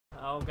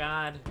Oh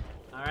god.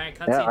 Alright,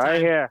 cutscene Yeah, right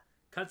time. here.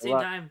 Cutscene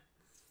time.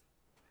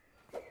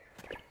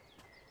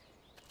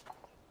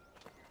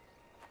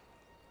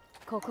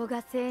 ここ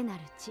が聖なる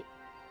地。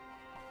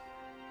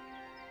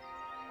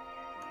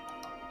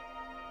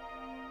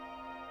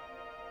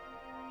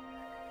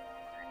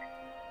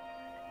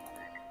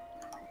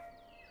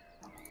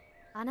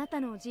あな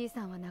たのおじい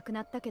さんは亡く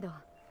なったけど、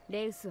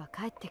レウスは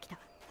帰ってきた。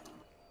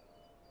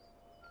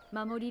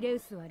守りレウ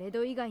スはレ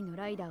ド以外の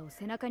ライダーを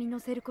背中に乗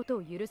せること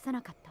を許さ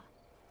なかった。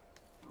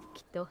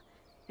きっと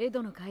レ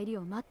ドの帰り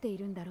を待ってい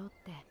るんだろうっ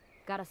て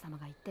ガラ様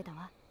が言ってた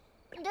わ。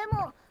で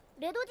も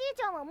レドじい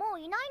ちゃんはもう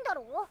いないんだ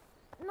ろう。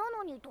な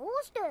のにどう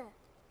して？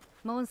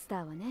モンス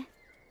ターはね、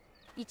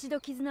一度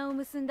絆を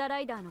結んだラ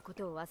イダーのこ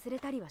とを忘れ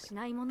たりはし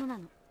ないものな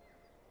の。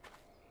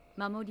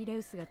守りレ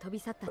ウスが飛び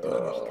去った時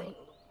の光、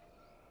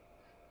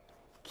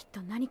きっ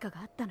と何か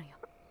があったのよ。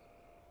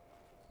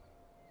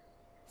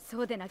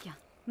そうでなきゃ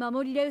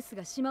守りレウス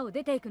が島を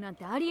出ていくなん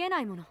てありえな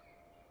いもの。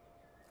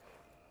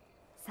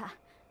さあ、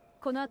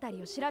この辺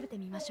りを調べて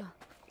みましょう。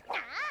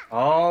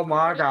Oh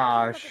my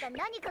gosh.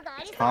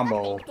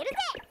 Combo.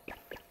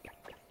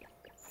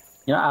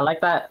 You know, I like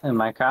that in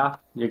Minecraft.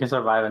 You can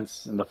survive in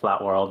the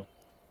flat world.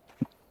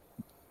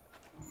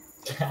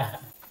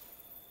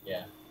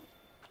 Yeah.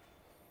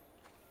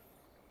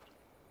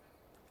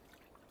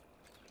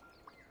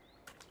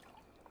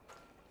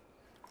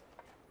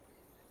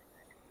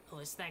 Oh,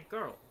 it's that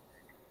girl.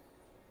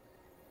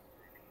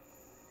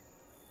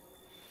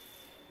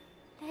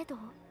 レド？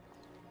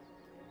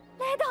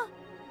レド！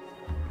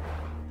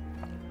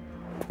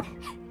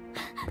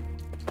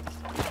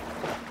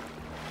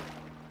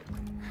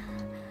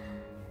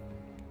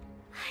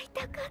会い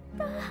たかっ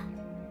た。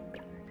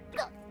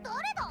誰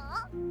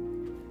だ？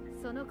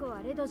その子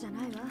はレドじゃ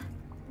ないわ。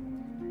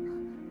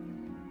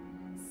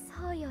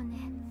そうよ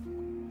ね。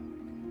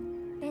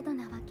レド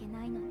なわけ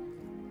ないのに。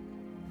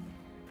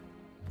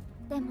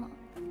でも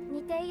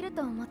似ている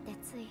と思って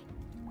つい。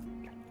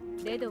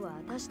レドは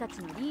私たち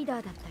のリー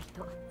ダーだった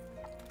人。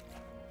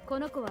こ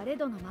の子はレ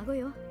ドの孫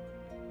よ。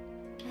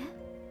え？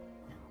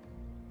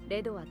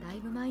レドはだい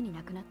ぶ前に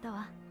亡くなった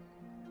わ。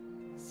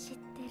知っ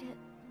てる。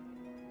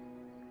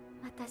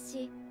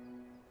私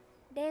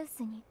レウ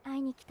スに会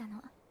いに来た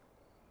の。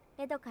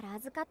レドから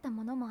預かった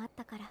ものもあっ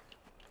たから。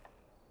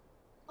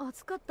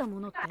預かったも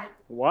のって？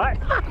 What?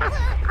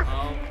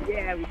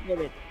 Yeah, we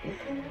did it.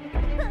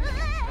 な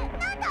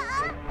んだ？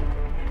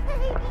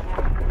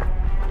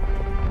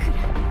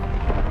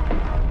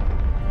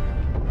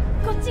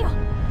こっちよ。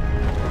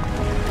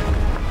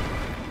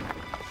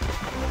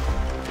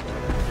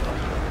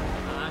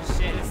Ah,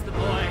 shit, it's the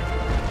boy.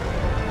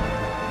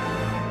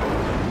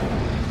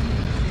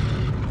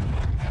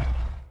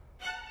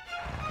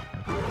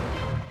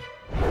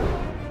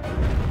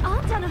 ア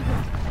ンジャナフ、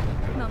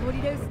守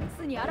りレウスの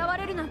巣に現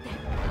れるなんて。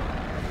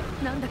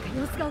なんだか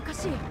様子がおか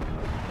しい。ど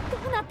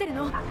うなってる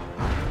の？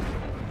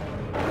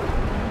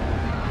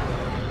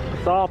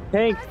 It's all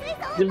pink.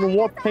 It's even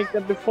more pink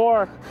than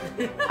before.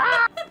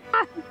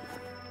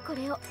 こ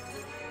れを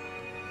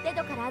レ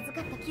ドから預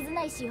かった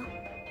絆石よ。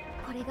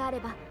これがあれ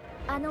ば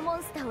あのモ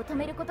ンスターを止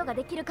めることが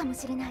できるかも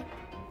しれない。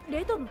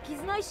レドの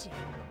絆石？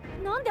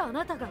なんであ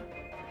なたが？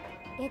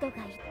レドが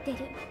言っ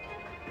てる。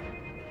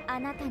あ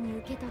なたに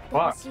受け取って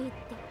ほしいって。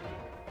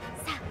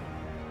さあ。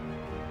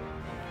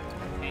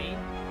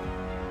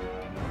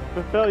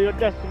Fulfill your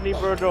destiny,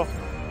 Virgil.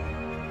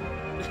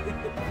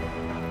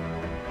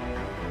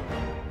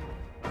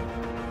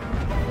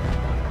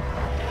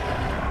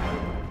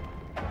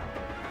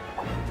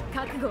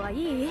 覚悟は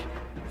いい？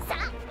さ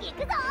あ、行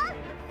くぞ。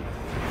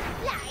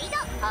ライド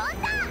オ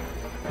ンだ。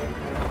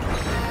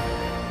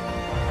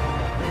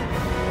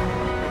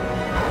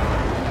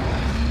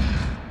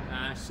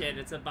Ah, shit,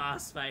 it's a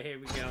boss fight. Here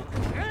we go.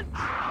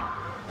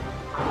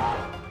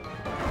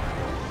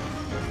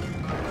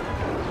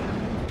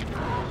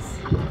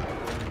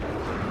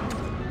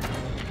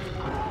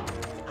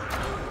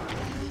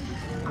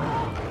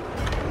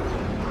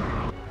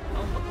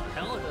 Oh, what the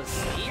hell is this?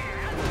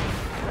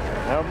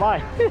 Never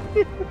mind.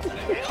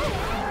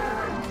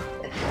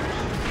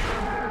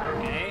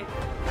 Okay.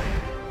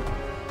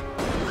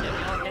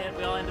 Yeah,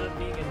 we all ended up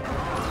being in.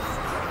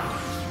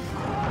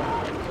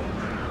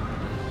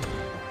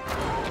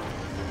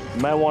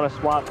 You might want to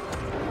swap.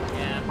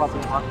 Yeah. Swap the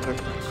monster.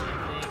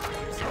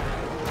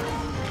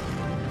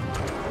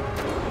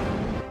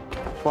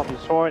 Swap your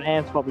sword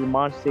and swap your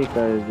monster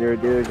because your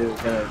dude is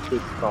gonna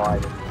keep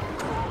colliding.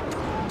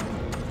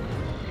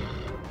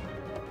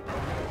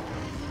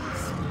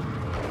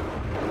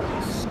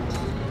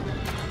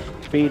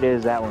 Speed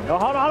is that one. Oh,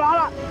 hold on,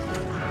 hold on!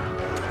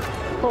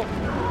 Oh.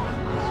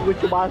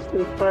 Switch your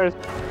monsters first.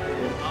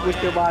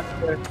 Switch your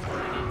monster.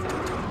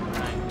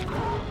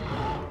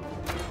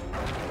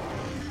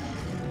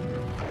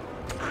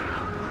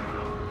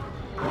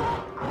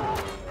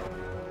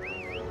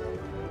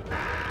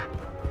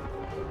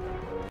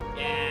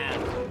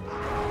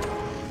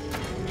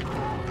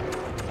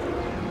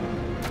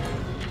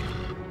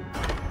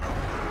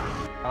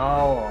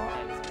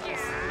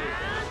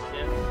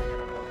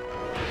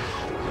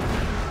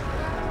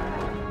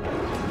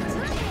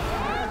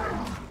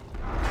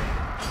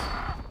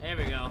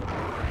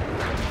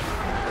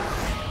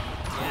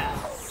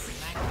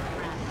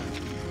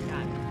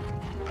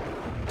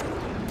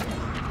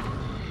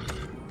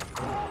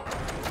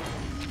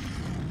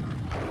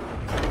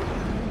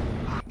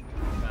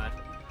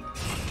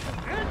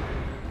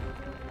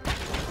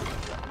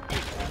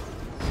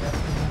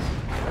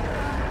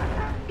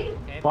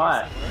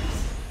 What?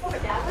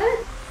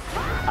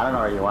 I don't know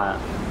where you went.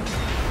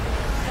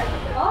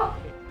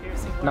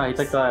 No, he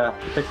took the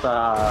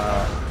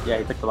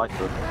luck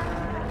route.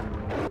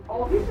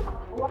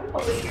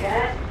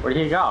 Where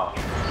did he go?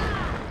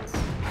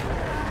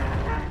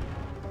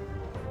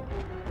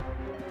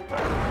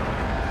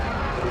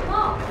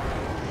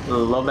 A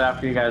little bit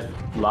after you guys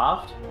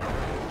left?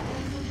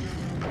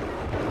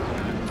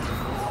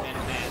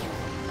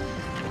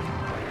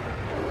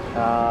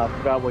 I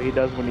forgot what he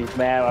does when he's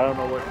mad. I don't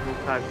know what move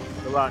type.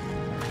 Good luck.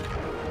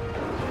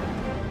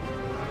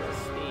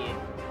 Speed.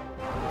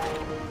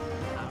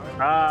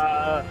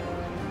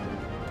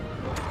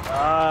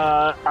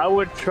 I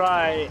would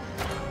try.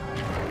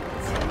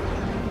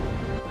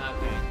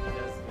 Okay, he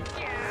does.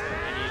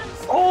 And you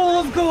just...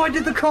 Oh, let's go! I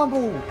did the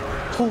combo!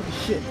 Holy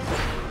shit.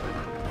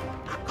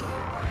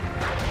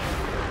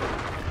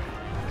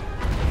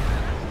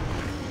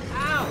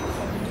 Ow!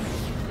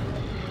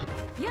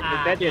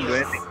 That didn't do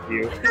anything to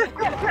you.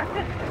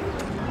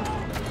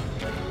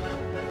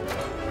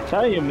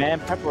 Tell you, man,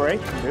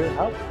 preparation, dude.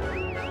 Help. Yeah.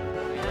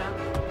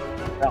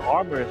 That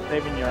armor is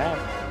saving your ass.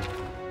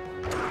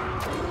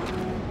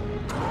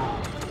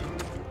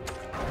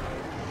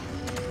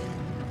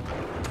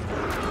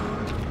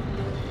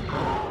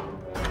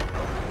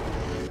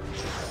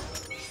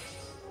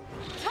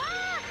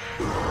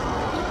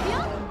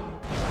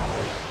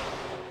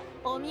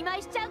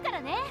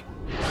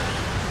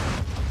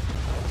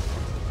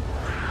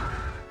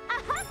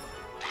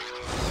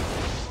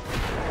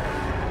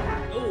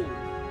 Ooh.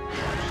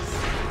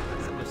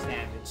 So much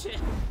damage.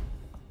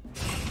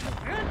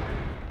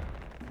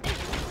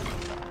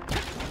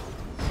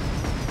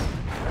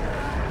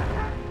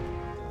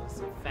 Doing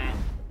some fat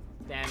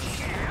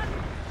damage.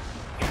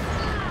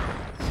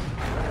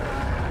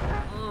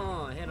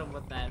 Oh, hit him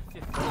with that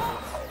 50.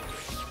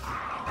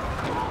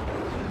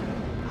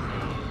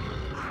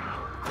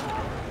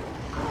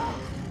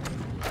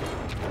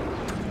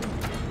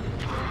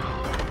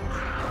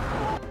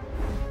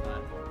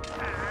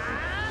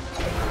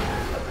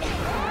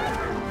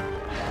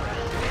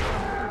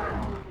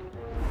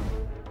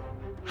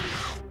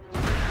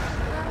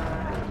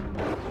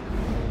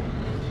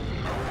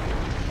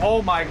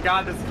 Oh my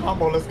god, this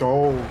combo, let's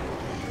go.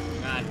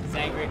 God, he's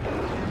angry.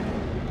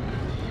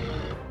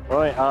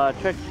 Alright,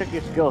 check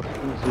your skills.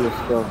 Let me see your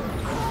skills.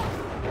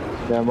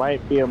 There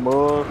might be a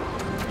move.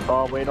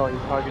 Oh wait, no, he's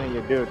targeting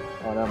your dude.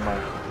 Oh, never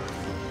mind.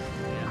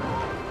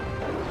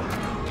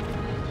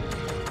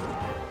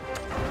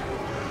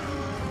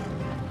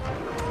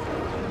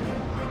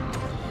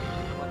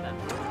 What that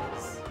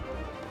is.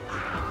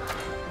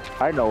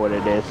 I know what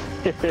it is.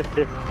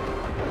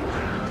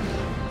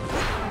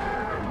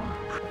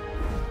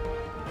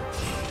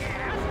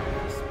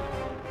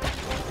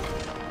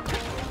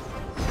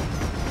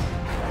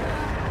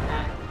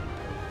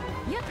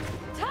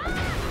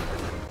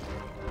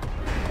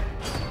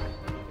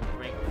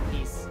 Break the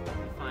piece.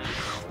 Fine.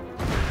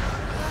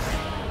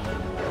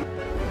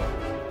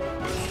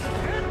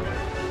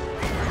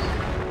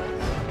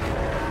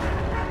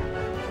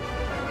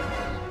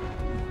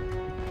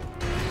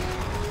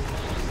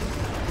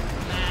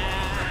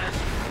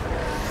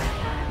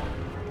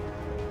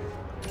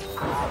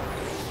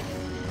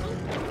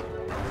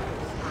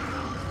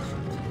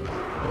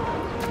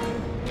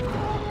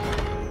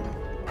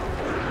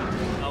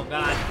 Oh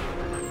god.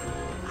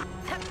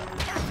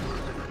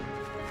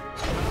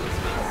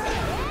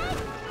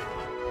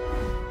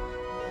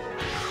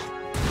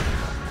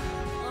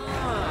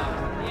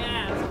 Oh,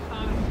 yeah, that's what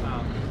I'm talking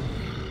about.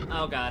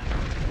 Oh god.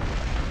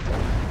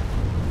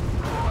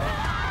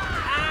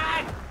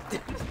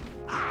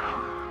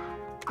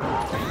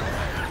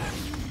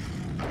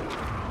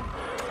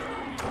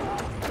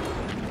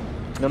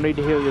 No need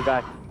to heal your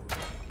guy.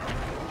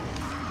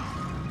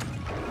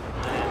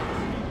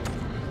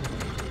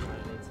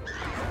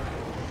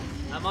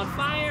 I'm on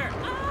fire!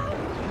 Oh!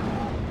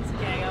 It's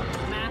okay, I got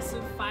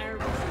massive fire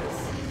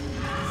resist.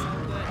 So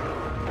good.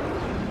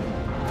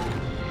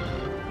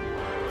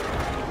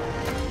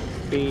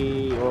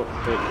 Be oh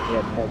wait,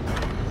 yeah, head.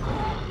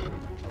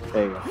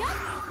 There you go.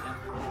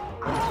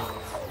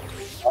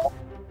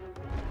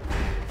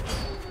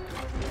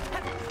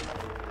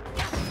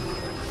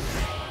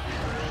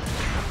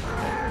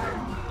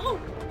 Oh!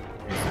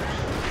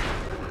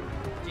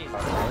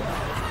 Jesus.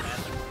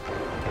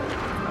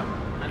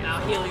 I'm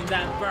out healing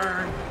that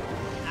burn.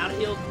 Out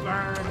healed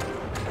burn.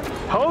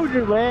 Told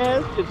you,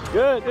 man. It's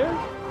good, dude.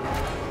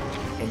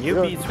 Can you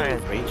be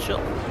transracial?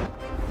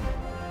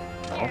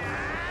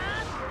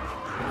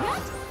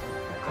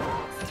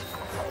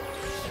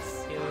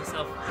 Just heal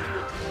himself.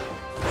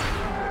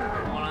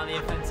 Going on the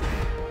offensive.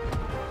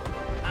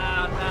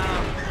 Oh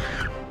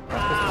no.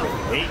 Ow.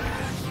 Wait.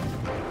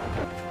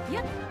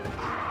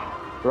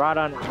 Right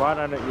on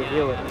it, you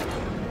heal it.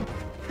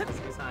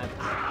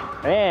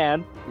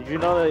 And did you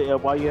know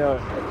that while you're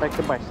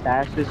affected by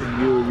stashes and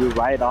you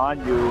ride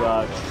on, you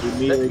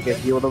immediately get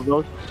healed of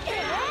those?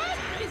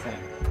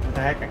 What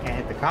the heck, I can't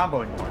hit the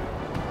combo anymore.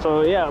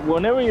 So yeah,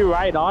 whenever you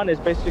ride on, it's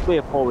basically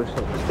a forward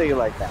swing. Stay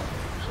like that.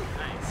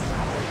 Nice.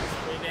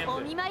 Pretty damn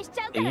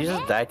good. Did you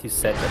just die to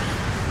set them?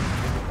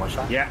 One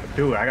shot? Yeah,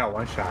 dude, I got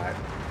one shot.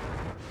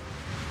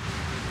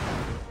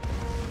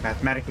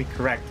 Mathematically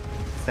correct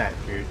set,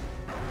 dude.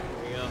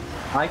 There you go.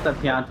 I like the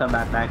Pianta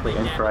mathematically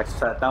incorrect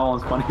set. That one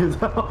was funny as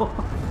hell.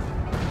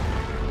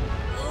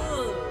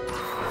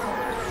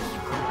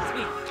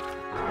 Sweet.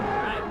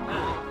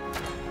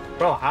 Alright,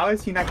 Bro, how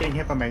is he not getting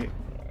hit by my...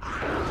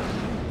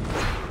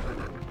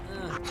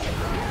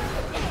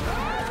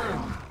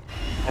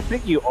 I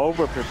think you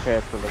over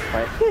prepared for the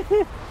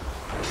fight.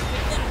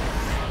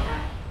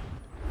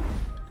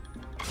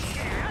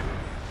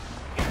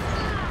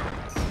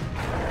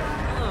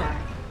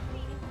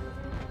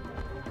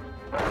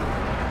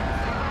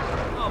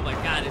 oh my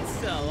god, it's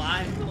still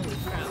alive. Holy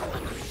crap.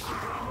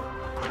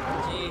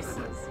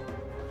 Jesus.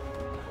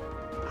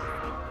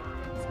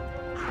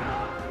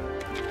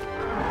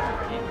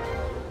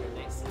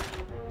 Nice.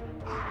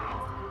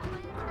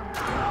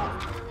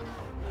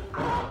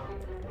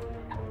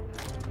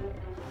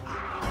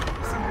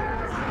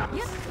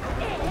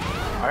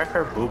 Why are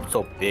her boobs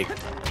so big?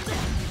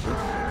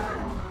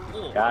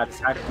 Oh, God,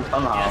 it's actually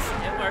somehow. yes,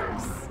 it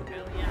works.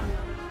 Hell yeah.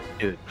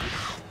 Dude.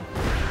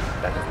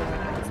 That doesn't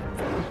make any sense.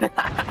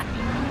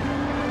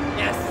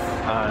 Yes.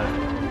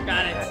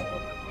 Got it.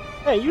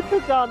 Hey, you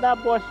took down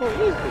that boy so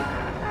easy.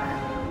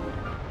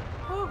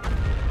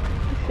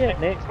 Shit,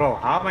 Nick. Bro,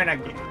 how am I not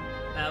getting...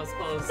 That was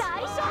close.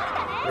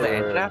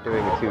 You're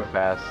doing it too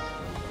fast.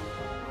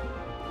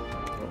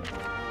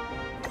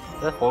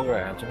 Is that Fulgur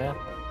Antonym?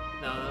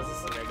 No, that was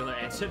just a regular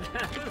answer.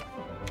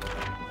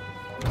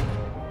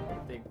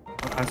 Big-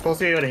 I'm supposed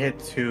to be able to hit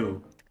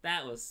 2.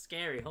 that was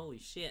scary. Holy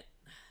shit.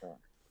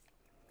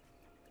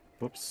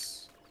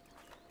 Whoops.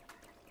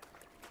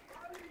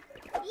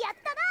 やっ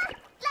た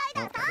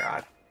な Oh my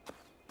god.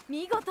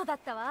 見事だっ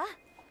たわ。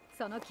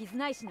その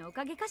絆石のお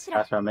かげかし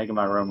ら。 That's what I'm making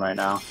my room right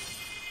now.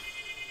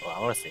 Oh, I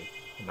wanna see.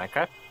 In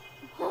Minecraft?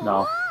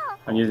 No,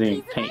 I'm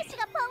using 絆 paint. 石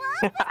がパワ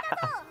ーアップし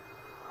たぞ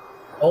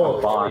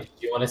Oh, Boss.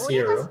 do you want to see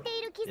俺 your が知 room? って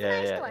いる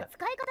絆石とは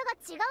使い方が違う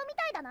み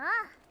たいだな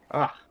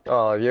Ah,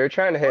 Oh, if you're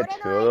trying to hit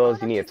 2 of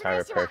those, you need to time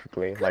it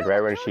perfectly. Like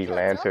right when she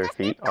lands her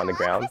feet on the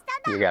ground,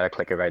 you gotta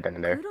click it right then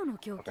and there. 黒の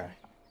狂気。 okay.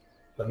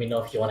 Let me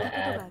know if you want to ことがあ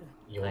add. る。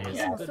 You want me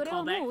で to も add? それ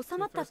はもう収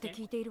まったって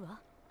聞いているわ。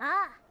あ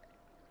あ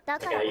だ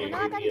からこの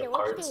辺りで起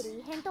きている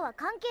異変とは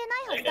関係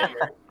ないはず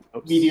だ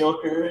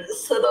Mediocre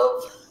setup. も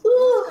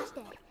しかし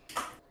て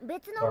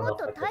別のもっ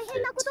と大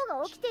変なこと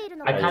が起きている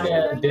のか I もしれ kind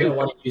な of い didn't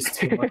want to use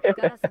too much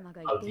ガラ様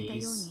が言っ of ていたよ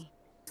う these に、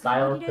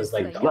 style リレー because スが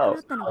い like なくな that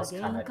ったのが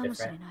was 原 kind 因 of かも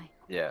しれ different ない。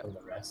 Yeah. from the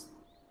rest.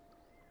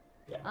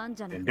 あん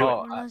じゃね Then do it.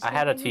 Oh, I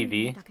had a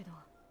TV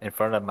in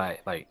front of my,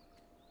 like,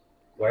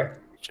 Where?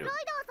 shoot. ライ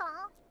ダー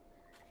さん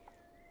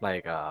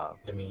Like,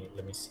 Let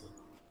me see.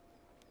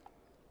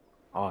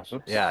 oh,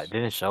 Oops. yeah, it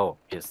didn't show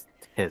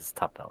his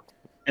top down.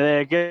 And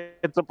then it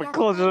gets up and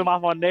closes him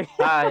off on Nick.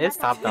 It's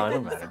top down, it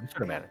don't matter. It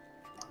shouldn't matter.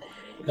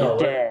 No,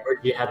 dead. where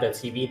do you have the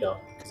TV though?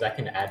 Because I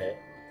can add it.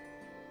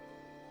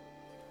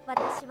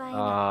 私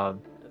は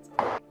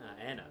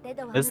Anna. エナデ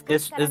ドは It's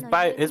昔からの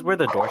it's where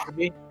the door should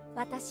be.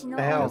 私の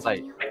The hell? 恩 It's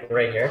like- 人よ Like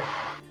right here?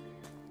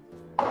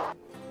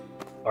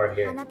 Or あ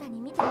here? なたに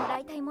見てもら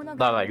いたいもの No,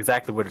 が like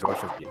exactly where the door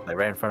should be. Like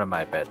right in front of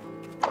my bed.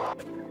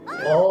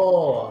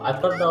 Oh, I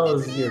thought that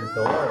was your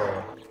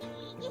door.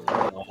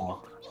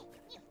 Oh.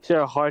 See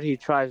how hard he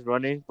tries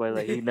running, but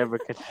like he never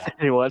catches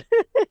anyone.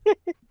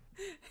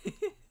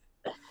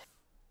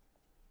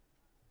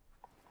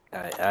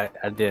 I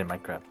did in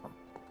Minecraft.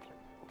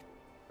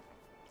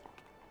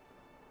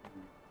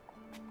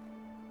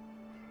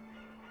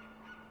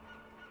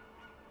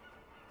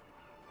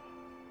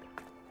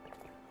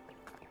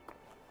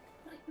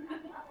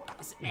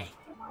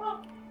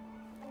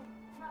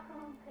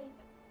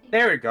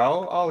 There we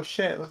go. Oh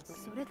shit.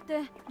 それって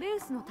レー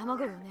スの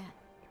卵よね。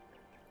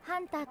ハ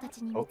ンターた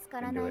ちに見つ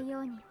からないよ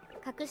うに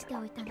隠して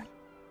おいたの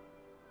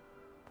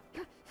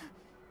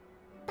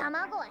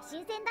卵は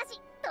新鮮だ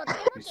しとっても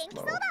元気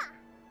そうだ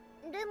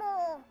で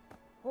も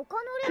他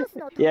のレース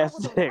の Yes,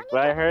 卵と Nick, when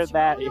I heard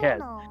that, 何 yes. か違うよう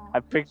な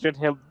I pictured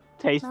him 守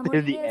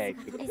tasting り the レー egg.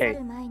 スが取り去 Okay.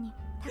 る前に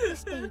託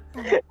していっ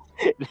たの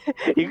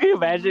You can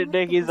imagine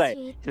Nick, he's like,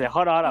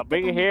 hold on,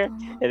 bring it here.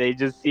 And then you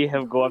just see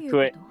him go up to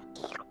it.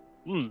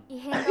 Hmm, 異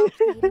変が起き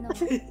ている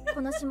のは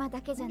この島だ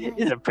けじゃない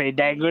it's a pretty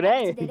dang good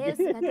各地でレ egg. ー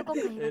スがどこか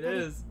へ It 渡り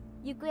is.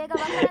 行方がわ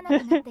からな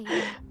くなっている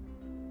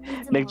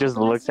Nick just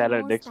looks at her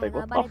and Nick's like,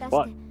 what the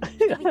fuck?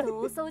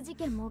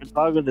 What's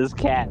wrong with this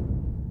cat?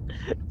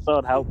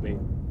 Someone help me.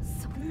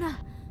 そんな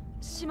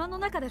島の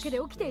中だけで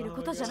起きている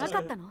ことじゃなか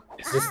ったの？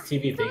 Is this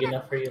TV big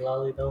enough for you,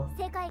 Lolly, though?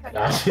 世界が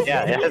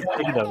Yeah, yeah, it's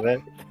big enough,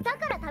 man. だ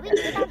から旅に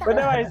出たんだ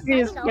Whenever I see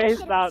his 何が起 face き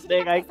てるか now, 知り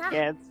Nick, た I くてさ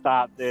can't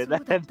stop, dude.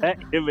 That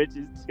image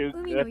is too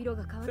海の good. 色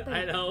が変わった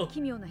I り know.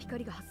 奇妙な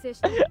光が発生し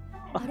たり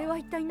あれは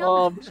一体何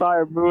Oh, な I'm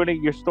sorry, I'm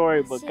ruining your story,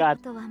 欲 but しい God,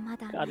 ことはま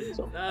だ God, it's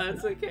so. No,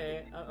 it's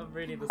okay. I'm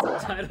reading the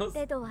subtitles.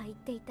 デドは言っ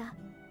ていた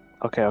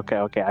Okay,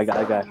 okay, okay. I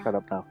gotta shut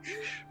up now.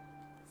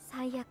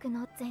 最悪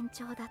の前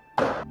兆だっ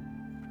た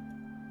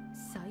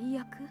最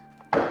悪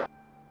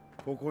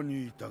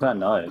What's that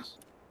noise?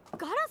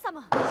 ガラ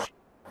様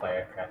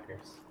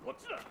Firecrackers.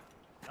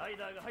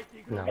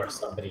 No, Or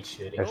somebody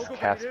shooting. that's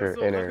Casper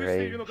in a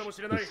rage.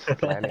 He's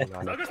slamming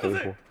on the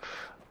table.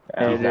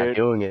 Hey, He's not dude,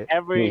 doing it.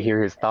 every- You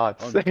hear his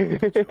thoughts.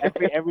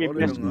 every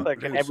missed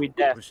click and every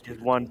death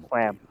is one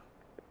slam.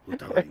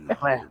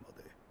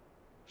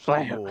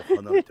 Slam.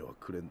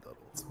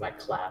 It's my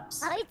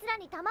claps. あいつら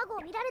に卵を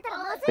見られたら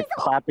まず The いぞ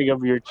clapping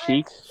of your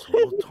cheeks.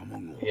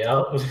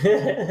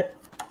 Yep.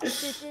 ルト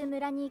ゥ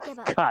村に行け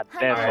ば God ハンタ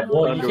damn ー it. Alright,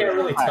 well, you Under- can't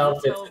really tell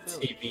if it's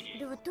the TV.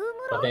 ルトゥ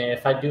But 村 then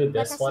if I do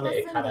this one,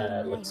 it kind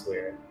of looks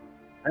weird.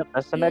 Yep,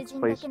 that's the 友 next 人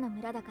だ place. けの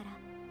村だから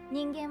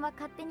人間は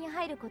勝手に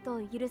入ること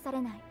を許さ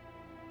れない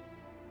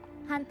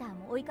ハンター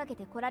も追いかけ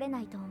てこられな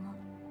いと思う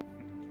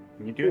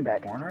Can you do it in the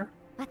corner?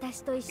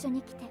 私と一緒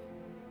に来て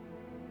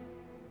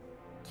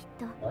きっ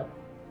と What?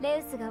 レ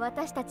ウスが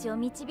私たちを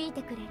導い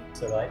てくれる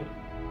So I.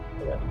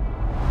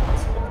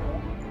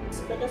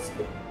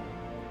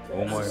 お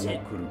前も来る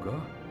か？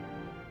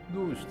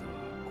どうした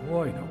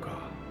怖いのか？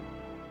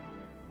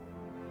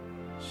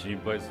心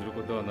配する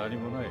ことは何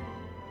もない。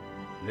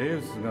レ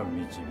ウスが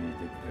導いてくれ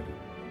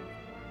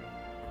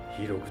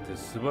る。広くて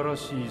素晴ら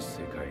しい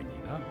世界に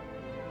な。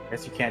 I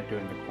guess you can't do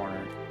it in the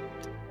corner.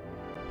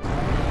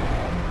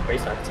 Are you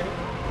talking to me?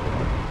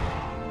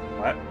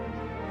 What?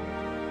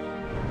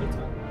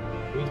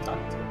 Who are you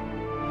talking to?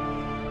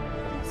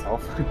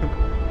 Myself?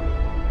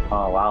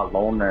 Oh wow,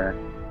 loner.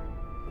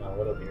 No,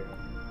 what a weird.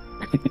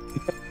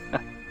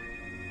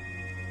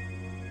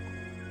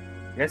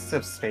 I guess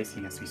the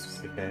spacing has to be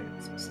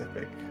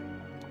specific.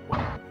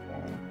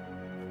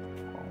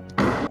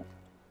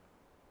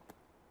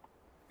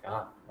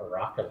 God, a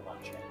rocket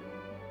launcher.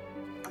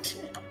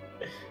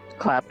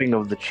 Clapping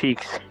of the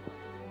cheeks.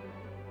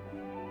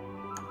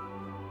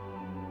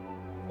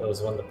 It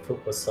was when the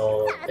poop was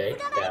so thick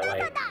that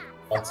like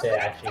once it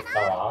actually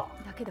fell off,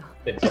 だけど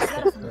the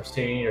distance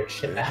between your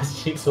chin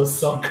ass cheeks was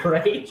so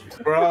great.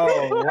 Bro,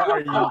 what are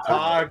you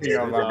talking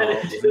about?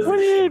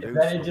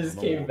 Then it just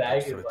came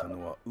back and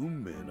went,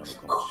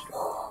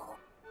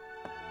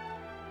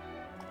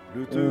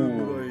 ルトゥ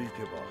村へ行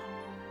けば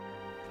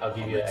I'll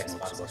give you an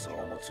Xbox 翼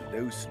を持つレ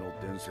ウスの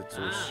伝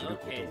説を知る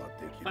ことが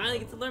できる。 Finally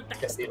get to learn It's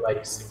gonna fast. be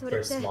like それ super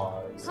って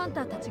small. ハン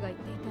ターたちが言っ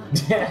て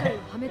いた世界を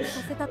破滅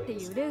させたって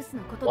いうレウス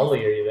のこと Lolly,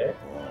 で are you there? あ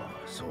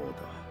あ、そう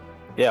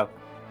だ。 Yeah.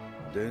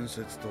 伝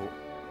説と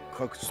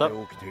各地で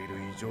起きている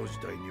異常事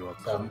態には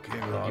So 関係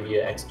が I'll あ give る。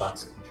 you an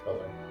Xbox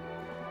controller.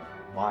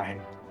 Why?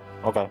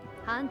 Okay.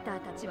 ハンター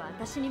たちは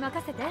私に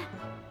任せて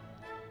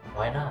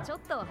Why not? ちょっ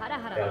とハラ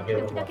ハ Yeah, ラ I'll ドキ give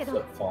ドキ him だ a けど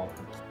flip phone. きっ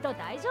と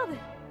大丈夫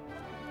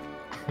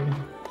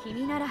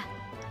君なら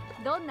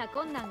どんな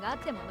困難があっ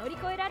ても乗り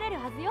越えられる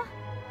はずよ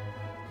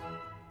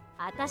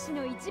私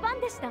の一番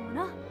弟子だも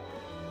の You're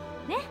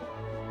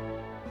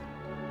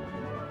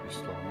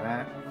still on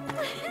that.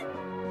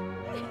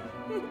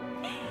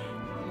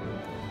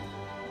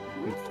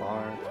 We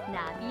far.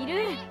 ナビ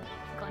ル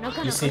この子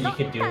の You こ said you と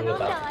could do it 頼ん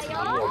だ without わ the TV, よ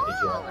or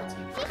did you want the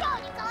TV? 師匠に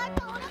代わっ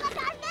て俺が助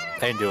け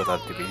る I didn't do it without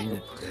TV.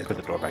 Put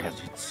the door back in.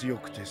 強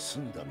くて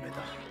澄んだ目だ。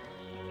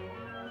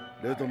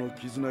レドの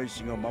絆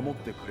石が守っ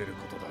てくれる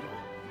ことだろう。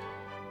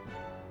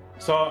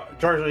 So,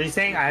 George, are you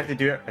saying I have to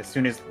do it as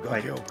soon as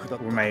like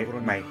when my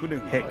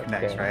hit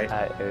connects, right?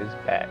 That is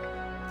back.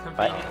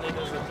 Conveniently,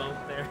 there's a bump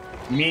there.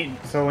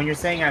 So when you're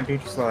saying I'm too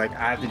slow, like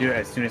I have to do it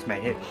as soon as my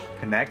hit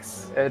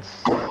connects? It's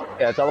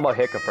all about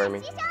hit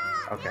confirming.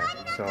 Okay,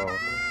 so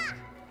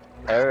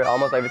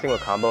Almost every single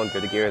combo in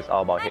Good Gear is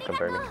all about hit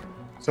confirming.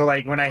 so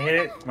like when I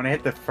hit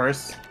the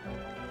first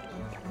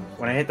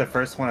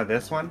one of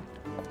this one,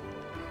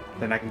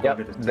 then I can go Yep.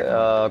 to the second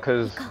one.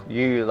 Cause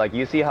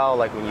you see how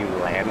like when you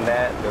land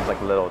that there's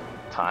like little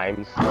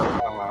times.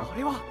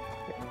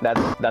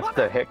 That's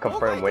the hit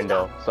confirm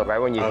window. So right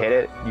when you hit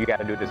it, you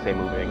gotta do the same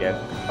movement again.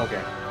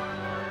 Okay.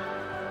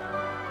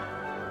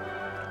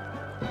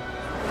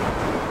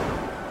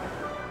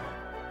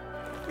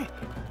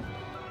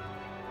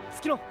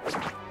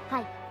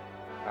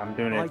 I'm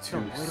doing it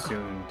too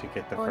soon to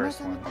get the お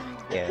first 望み one. とあ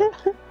る Yeah.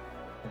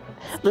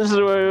 This is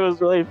where it was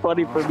really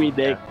funny for me,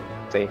 Nick.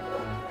 See.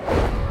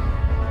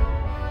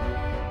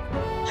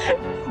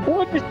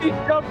 What did he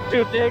jump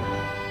to, Nick?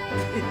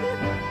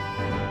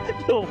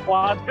 The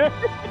water.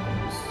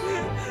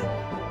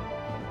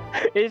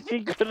 Is he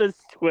gonna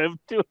swim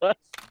to us?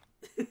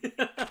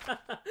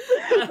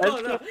 I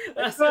don't know.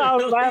 That's what I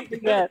was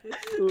laughing at.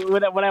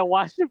 When I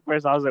watched it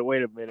first, I was like,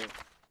 wait a minute.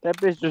 That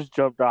bitch just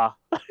jumped off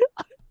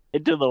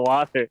into the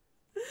water.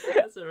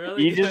 That's a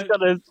really You just good...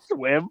 gonna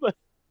swim?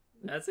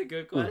 That's a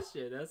good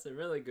question. That's a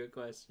really good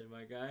question,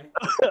 my guy.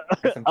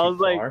 I was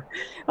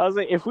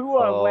like, if we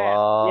were on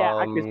land, yeah,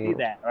 I could see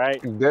that,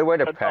 right? Good way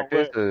to But no,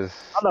 practice is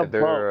on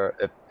a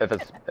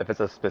if it's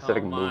a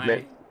specific Oh my.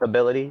 movement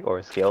ability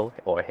or skill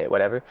or hit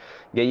whatever,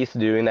 get used to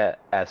doing that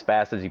as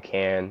fast as you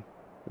can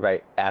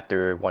right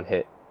after one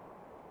hit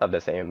of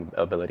the same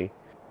ability.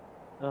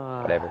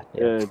 Whatever.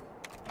 Dude,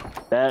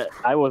 that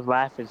I was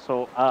laughing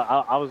so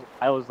I was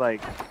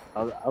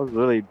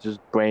really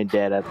just brain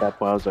dead at that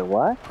point. I was like,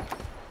 what?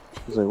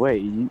 I was like,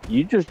 wait,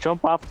 you just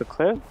jump off the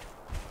cliff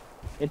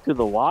into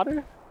the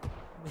water?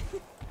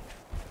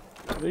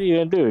 What are you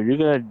gonna do? You're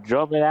gonna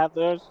jump in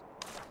after us?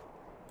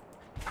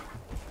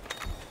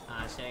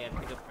 Ah, shit, I gotta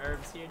pick up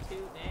herbs here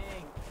too?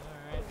 Dang.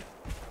 Alright.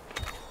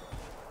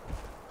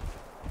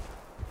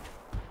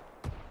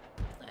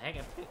 What the heck?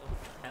 What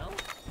the hell?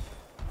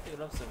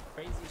 Picked up some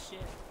crazy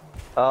shit.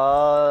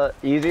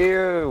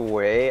 Easier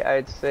way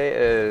I'd say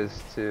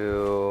is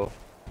to,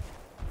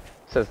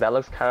 since that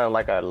looks kind of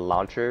like a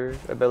launcher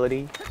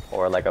ability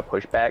or like a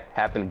pushback,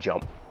 have them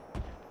jump.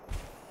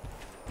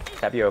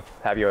 Have your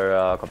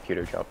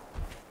computer jump.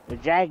 The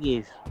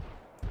Jaggies.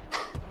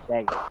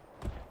 Jaggies.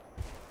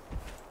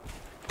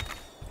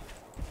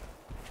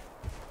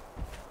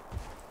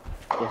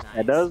 Yes,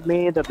 that does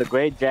mean that the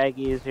great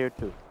Jaggy is here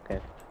too. Okay.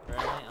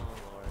 Really? Oh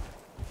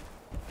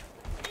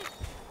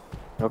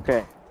lord.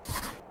 Okay.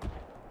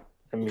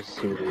 Let me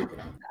see.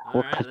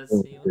 Alright, let's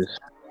see what's...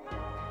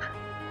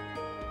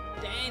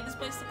 Dang, this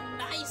place looks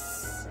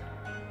nice!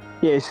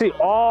 Yeah, you see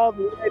all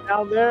the way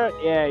down there?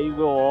 Yeah, you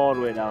go all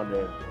the way down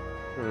there.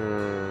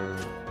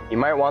 You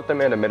might want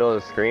them in the middle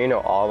of the screen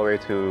or all the way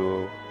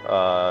to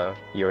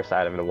your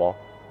side of the wall.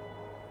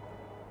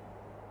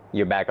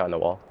 You're back on the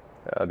wall.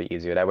 That'll be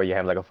easier. That way you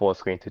have like a full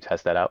screen to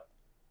test that out.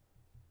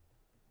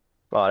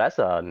 Oh, that's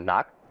a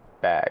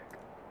knockback.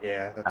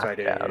 Yeah, that's what I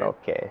did. Knockdown, Here.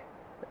 okay.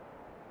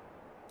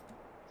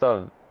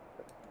 So,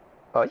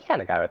 oh, you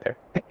kind of got it there.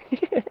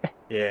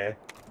 Yeah.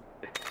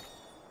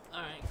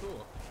 Alright,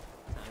 cool.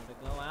 Time to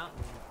go out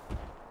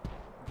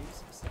and do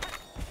some stuff.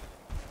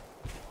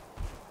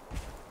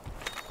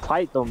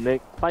 Fight them,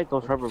 Nick. Fight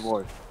those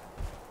herbivores. Do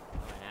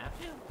I have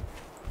to?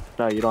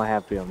 No, you don't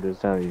have to. I'm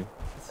just telling you.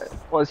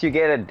 Once you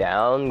get it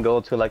down, go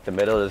to like the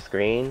middle of the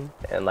screen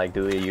and like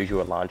do your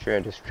usual launcher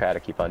and just try to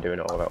keep on doing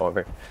it over and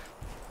over.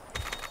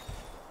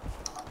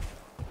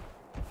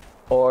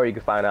 Or you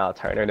can find an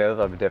alternative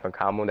of a different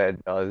combo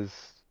that does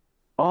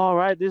All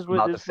right, this was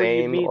about the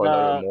same or a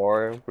little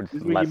more. This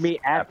is where you meet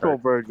actual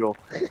Virgil.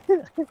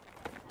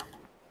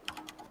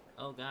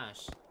 Oh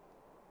gosh.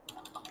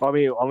 I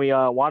mean,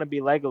 wannabe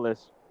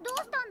Legolas. どう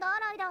したんだ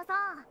ライダーさ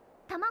ん。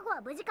卵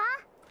は無事か？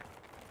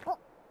お。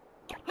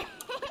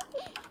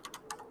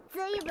ず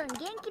いぶん元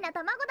気な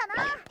卵だな。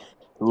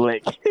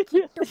 Lick. き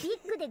っとビ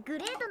ッグでグ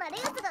レートなレー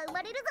スが生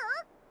まれるぞ。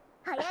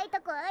早いと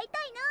こ会い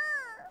たい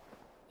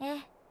な。え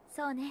え、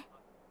そうね。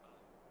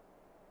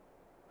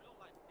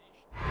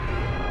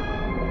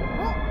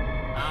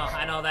 Oh,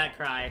 I know that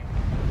cry.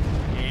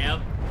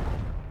 Yep.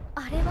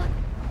 あれは。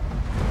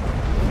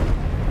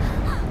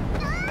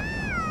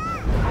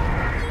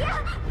いや、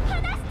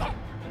離して。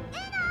エ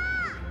ナ。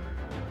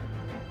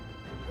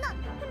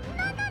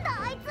なんだ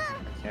あいつ。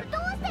ど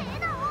うしてエ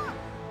ナを。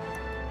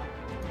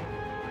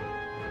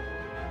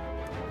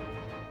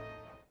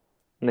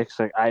 Nick's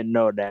like, I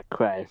know that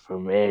cry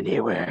from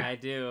anywhere. I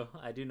do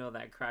know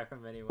that cry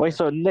from anywhere. Wait,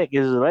 so Nick,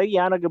 is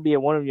Legiana gonna be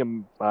one of your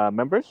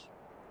members?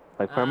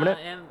 Like permanent?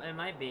 It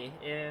might be.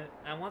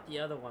 I want the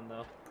other one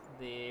though.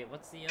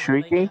 What's the other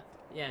Shrieking? Legiana?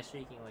 Yeah,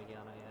 Shrieking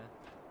Legiana, yeah.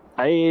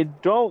 I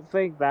don't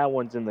think that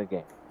one's in the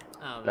game.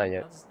 Oh, Not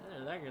yet.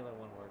 The regular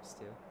one works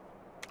too.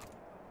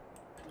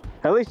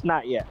 At least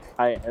not yet.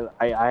 I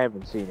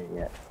haven't seen it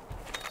yet.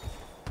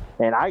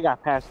 And I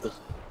got past the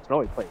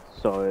snowy place,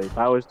 so if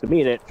I was to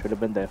meet it, should have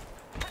been there.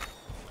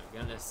 My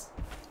goodness.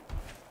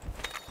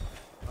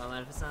 Well,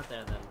 then if it's not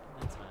there, then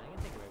that's fine. I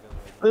can take a regular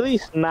Legiana. At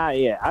least not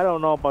yet. I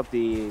don't know about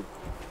the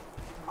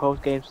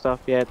post-game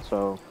stuff yet,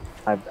 so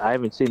I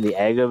haven't seen the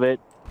egg of it.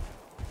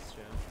 That's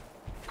true.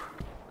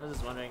 I was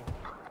just wondering.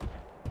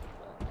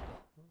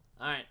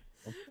 Alright.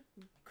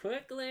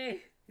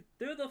 Quickly!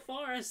 Through the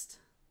forest!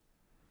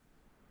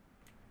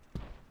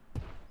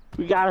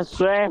 We gotta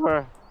save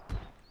her.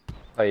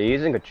 Are you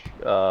using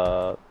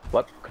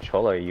what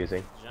controller are you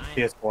using?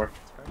 Giant. PS4.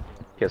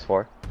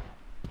 PS4.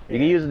 You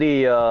can use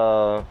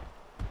the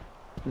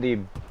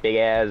big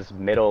ass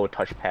middle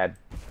touchpad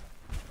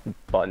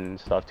button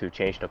stuff to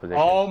change the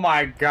position. Oh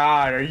my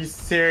god, are you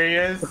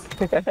serious?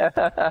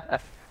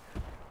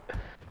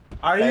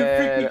 Are you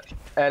freaking...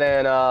 And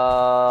then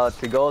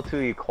to go to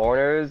the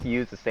corners,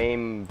 use the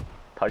same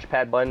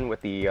touchpad button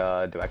with the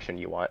direction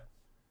you want.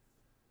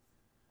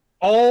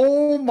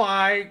 Oh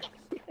my...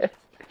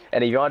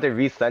 And if you want to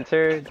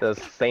recenter, the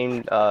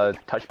same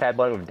touchpad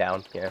button with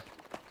down, yeah.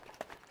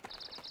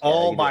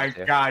 Oh you my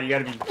do it, god, you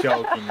gotta be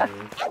joking me.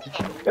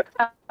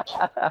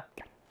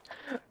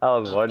 I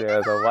was wondering, I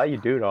was like, why are you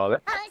doing all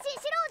that?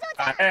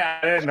 I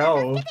didn't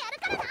know.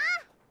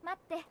 待っ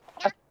て。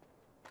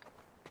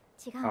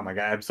違う。 Oh my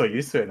god, I'm so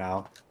used to it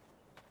now.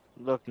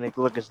 Look, Nick,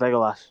 look, it's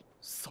Legolas.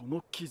 そ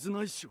の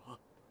絆石は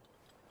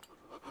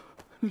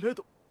レ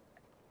ド。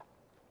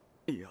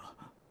いや、違う。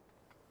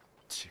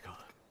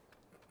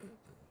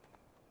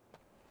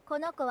こ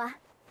の子は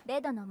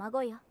レドの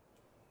孫よ。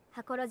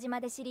箱呂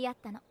島で知り合っ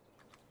たの。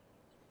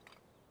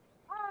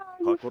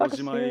箱呂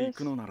島へ行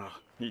くのなら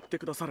行って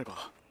くだされ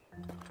ば。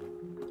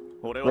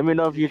 Let me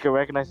know if you can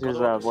recognize his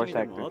voice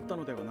actor. あった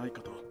のではない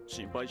かと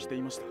心配して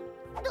いました。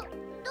どうい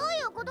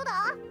うことだ？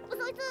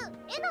そいつ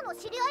エナの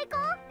知り合い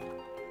か？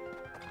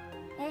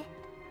え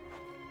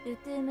え、ル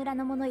トゥー村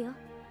のものよ。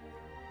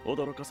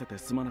驚かせて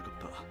すまなかっ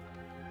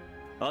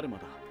た。アルマ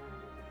だ。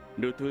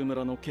ルトゥー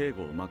村の警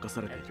護を任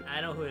されている。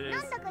 I know who it な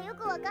is. んだかよ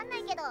くわかんな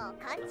いけど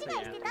勘違いし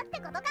てたっ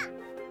てことか。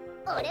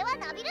俺は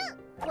ナビル。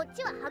こっ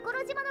ちは箱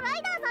ロ島のラ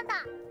イダーさんだ。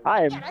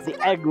 I am the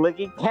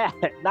egg-licking cat,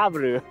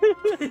 Nabaru.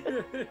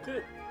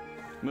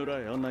 村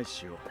へ案内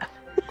しよう。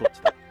こっ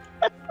ちだ。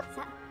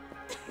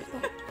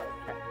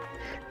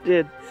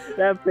 Dude,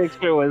 that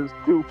picture was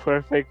too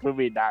perfect for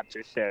me not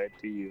to share it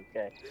to you,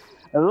 okay?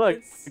 And look,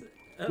 It's,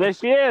 there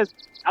she is.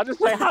 I'm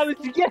just like, how did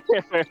you get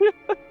here?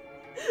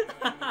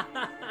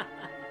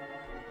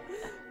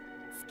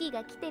 月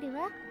が来てる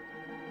わ。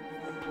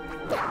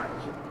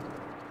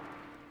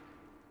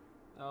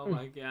 oh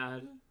my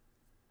god.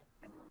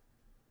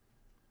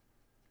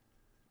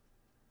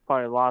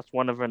 Probably lost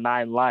one of her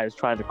 9 lives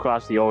trying to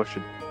cross the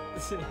ocean.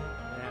 Yeah.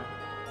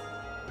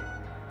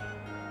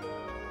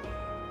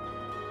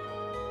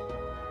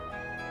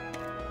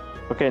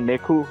 Okay,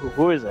 Nick,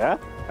 who is that?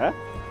 Huh?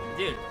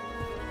 Dude,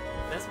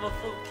 that's my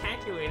full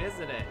Kakyoin,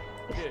 isn't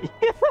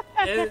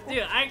it?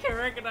 Dude, I can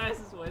recognize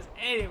this voice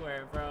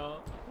anywhere, bro.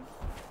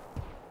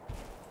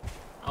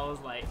 I was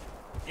like,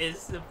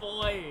 it's the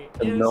boy.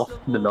 The It's MILF- boy.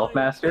 the MILF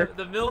master?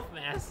 The MILF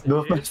master.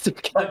 MILF dude. master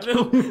The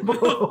Kakyoin.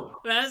 MILF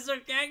master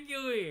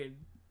Kakyoin.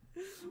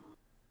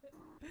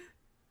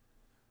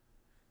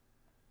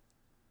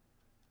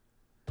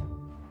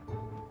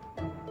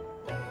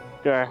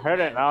 Dude, I heard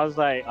it and I was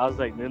like,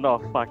 there's no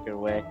fucking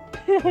way.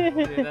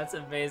 Dude, that's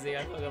amazing.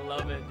 I fucking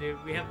love it,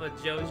 dude. We have a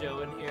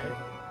JoJo in here.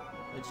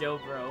 A Joe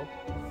bro.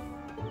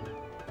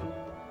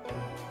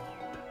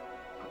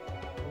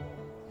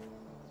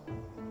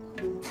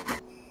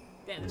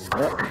 Damn, this is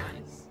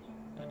nice.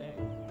 Oh, dang.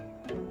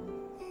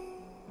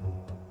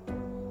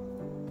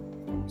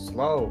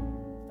 Slow.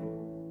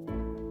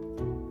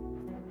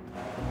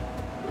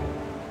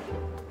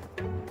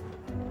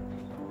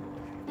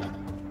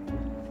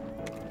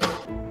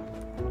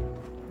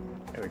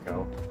 There we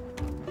go.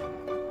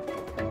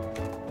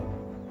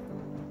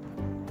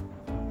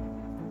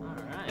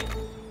 Alright.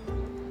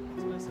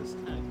 This place is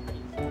kind of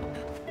crazy.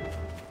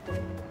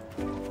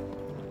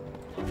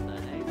 What the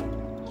heck?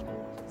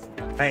 It's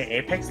nuts. Hey,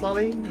 Apex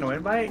Lolly? No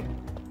invite?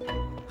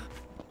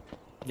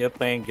 You're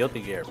playing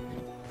Guilty Gear.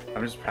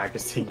 I'm just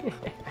practicing.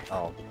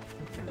 Oh.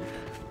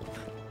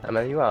 I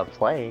mean, you are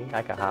playing.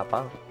 I can hop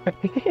on. I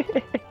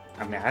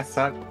mean, I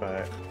suck,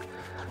 but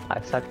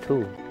I suck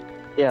too.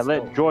 Yeah, So,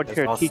 let George let's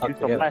here all teach you suck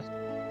some together. lessons.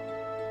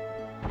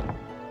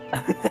 な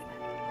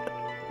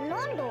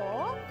んだ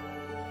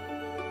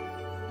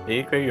Did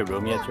you create your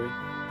room yet, Chewie? no,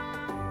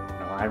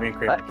 I haven't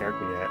created a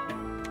character yet.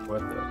 What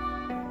the?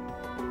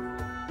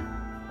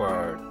 For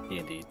our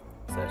D&D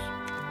session.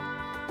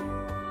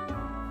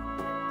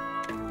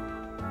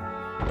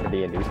 The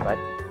D&D spot.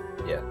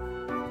 Yeah.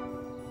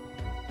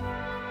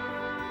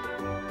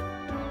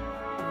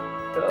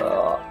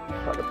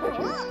 Fuck the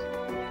pictures.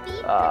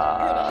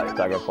 You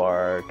talking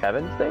for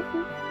Kevin's thing?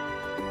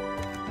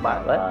 My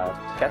what?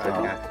 Casper?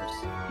 Oh. Casters.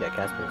 Yeah,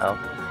 Casper. Oh.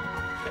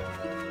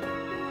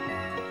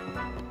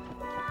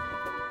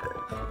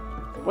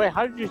 Wait,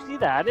 how did you see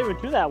that? I didn't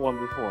even do that one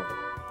before.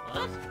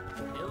 What?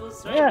 It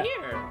was right Yeah.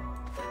 here.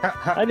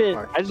 I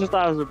didn't. I just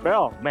thought it was a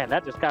bell. Man,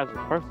 that disguise was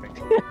perfect.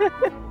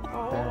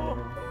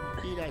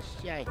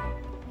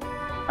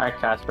 Alright,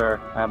 Casper.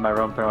 I have my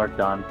room pretty much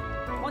done.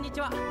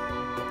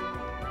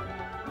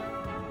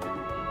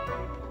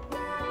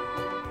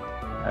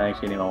 I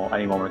actually need I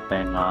need one more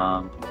thing.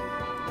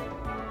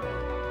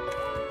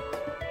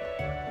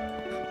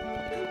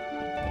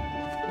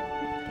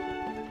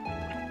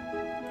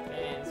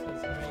 Hey, this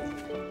was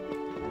crazy.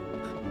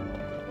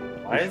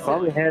 Why is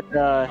Probably it? head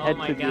Oh head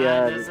my to god, the.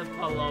 there's a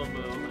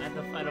Palomu. I have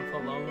to fight a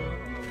Palomu.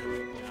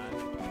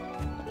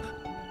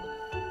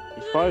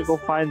 You should probably go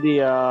find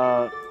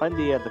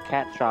the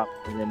cat shop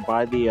and then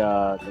buy the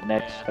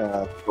next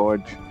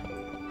George.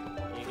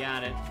 You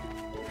got it.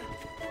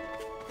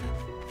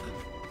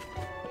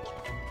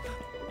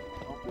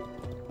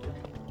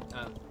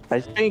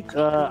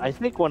 Oh, I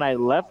think when I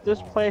left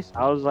this place,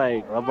 I was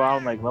like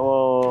around like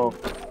level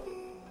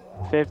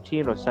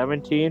 15 or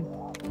 17.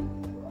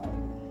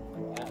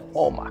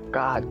 Oh my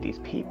god, these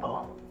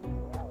people.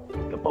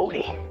 The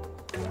booty.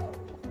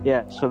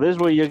 Yeah, so this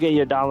is where you get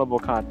your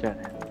downloadable content.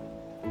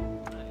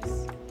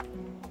 nice.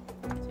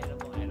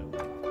 Attainable item.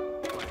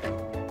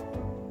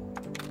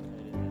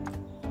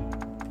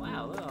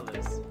 Wow, look at all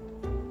this.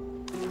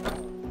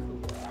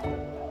 Cool.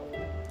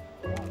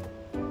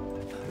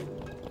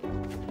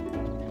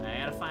 I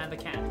gotta find the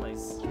cat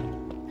place.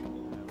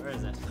 Where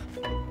is it?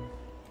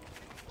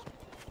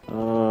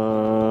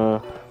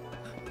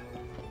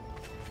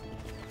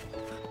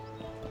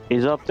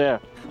 He's up there.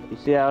 You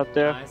see out Oh,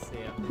 there? I see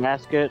him.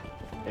 Basket.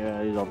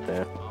 Yeah, he's up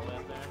there. All the way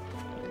up there.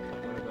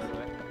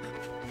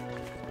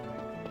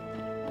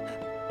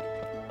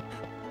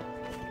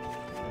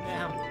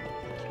 Damn.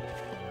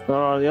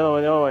 No, the other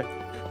way, the other way.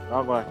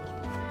 Wrong way.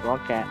 Wrong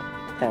cat.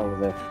 Cat over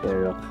there. There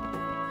you go.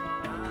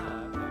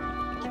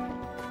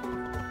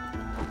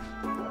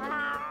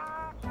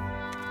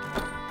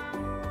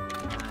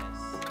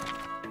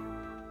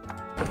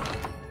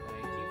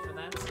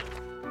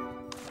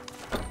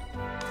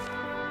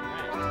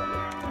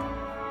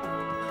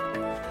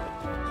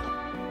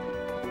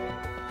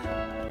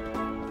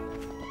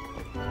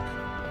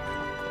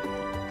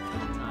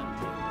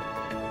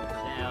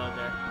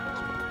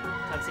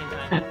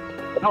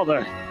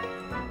 Elder,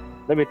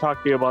 let me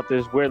talk to you about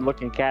this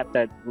weird-looking cat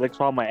that licks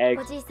all my お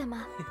eggs. じい様、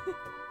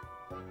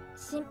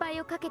心配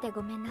をかけて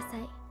ごめんなさ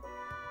い。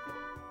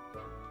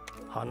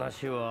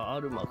話はア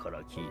ルマか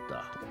ら聞い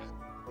た。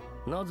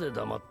なぜ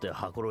黙って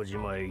箱呂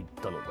島へ行っ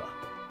たのだ。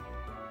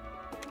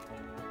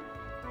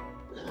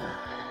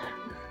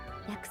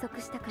約束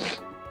したから。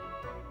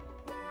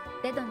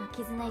レドの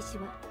絆石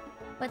は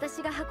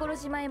私が箱呂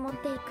島へ持っ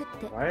ていくっ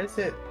て。 Why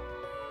is it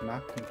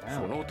knocking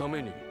そ down? のた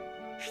めに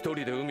一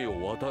人で海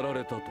を渡ら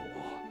れたとは。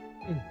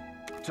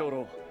長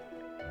老、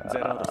ゼ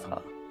ラード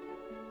様。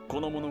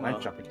この者が I'm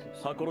jumping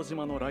to. 箱呂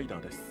島のライダ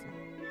ーです。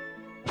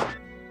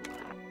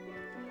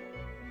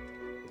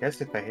 I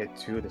guess if I hit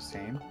two the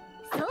same.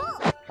 そう。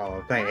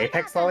 Oh, playing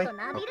Apex Lolly? Okay. よろ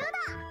し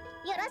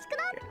く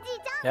な、じい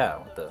ち Yeah,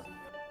 what the?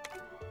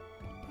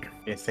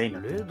 Yeah, say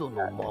no. レド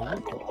の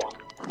孫か。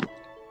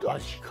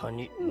確か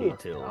に似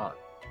ておる。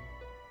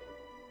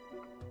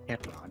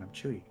 Can't be on him,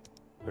 Chewy.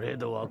 レ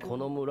ドはこ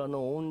の村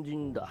の恩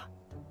人だ。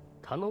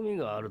頼み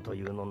があると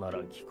いうのなら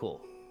聞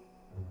こ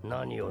う。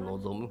何を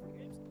望む？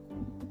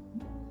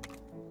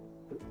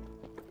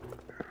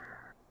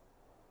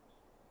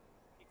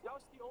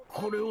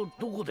これを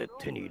どこで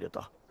手に入れ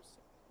た？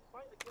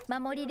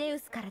守りレウ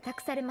スから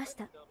託されまし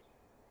た。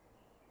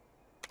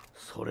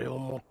それを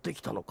持って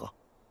きたのか？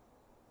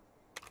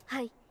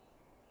はい。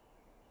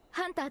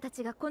ハンターた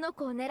ちがこの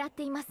子を狙っ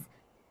ています。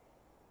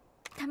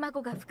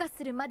卵が孵化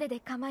するまでで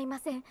構いま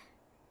せん。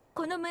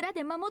この村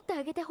で守って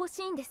あげてほし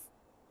いんです。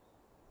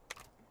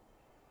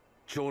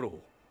長老、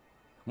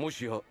も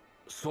しや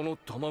その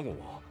卵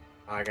は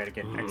I gotta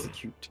get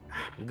execute.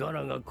 ガ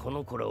ラがこ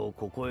の子らを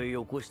ここへ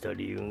よこした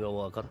理由が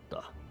分かっ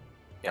た。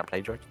Yeah,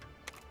 play George.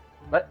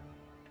 What?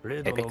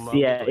 レドの孫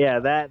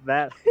Yeah,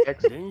 that.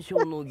 伝承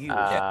の儀を知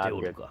ってお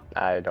るか？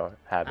 I don't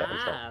have that.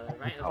 Ah,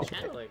 right on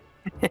channeling.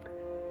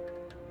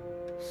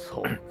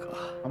 そうか。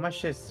 How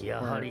much is?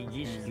 やはり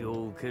儀式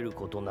を受ける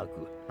ことな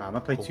く、 I'm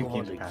gonna play こ two こ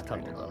ま games で of 来た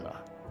の Pathfinder. だ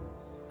な。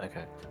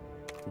 Okay.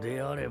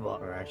 であれば、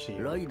 Or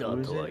actually, ライダ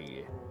what ー is とは it? い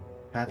え、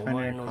お Pathfinder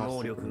前の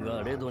能 costs 力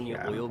がレドに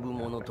Yeah. 及ぶ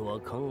ものとは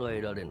考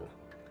えられぬ。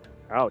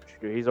 Ouch,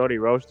 dude, he's already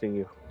roasting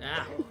you.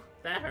 Ow,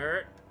 that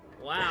hurt.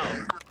 Wow.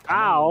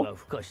 卵が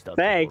孵化したと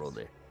ころ Thanks.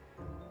 で、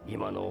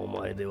今のお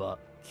前では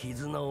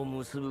絆を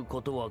結ぶ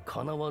ことは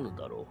叶わぬ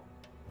だろ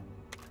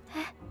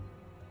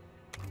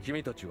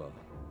君たちは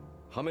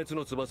破滅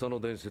の翼の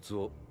伝説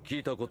を聞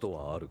いたこと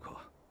はある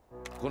か？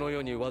この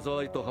世に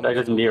災いと破 That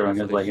滅 doesn't be wrong.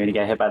 It's like when you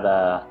get hit by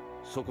the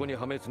そこに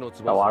破滅の the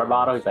翼 water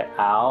bottle. He's like,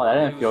 "Ow,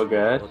 that didn't feel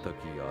good." 叩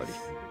きあり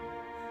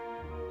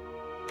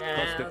Yeah,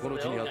 かつて that's この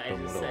what 地 the にあ old っ guy た just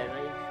村 said, は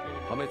right?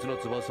 破滅の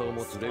翼を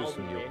持つレウス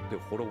によって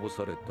滅ぼ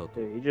されたと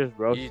Dude, he just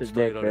言い roasted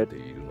伝え Dick, られ dude. て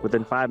いるの Within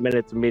だ。 5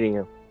 minutes of meeting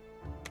him.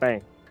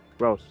 Bang.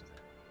 Roast.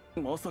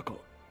 まさか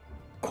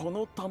こ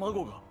の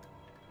卵が？う。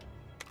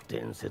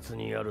伝説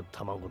にある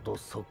卵と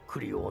そっく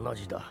り同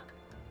じだ。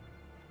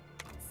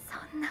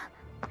そんな。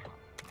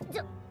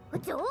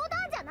冗談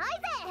じゃない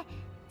ぜ。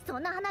そ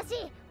んな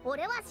話、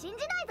俺は信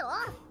じないぞ。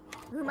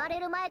生まれ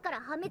る前か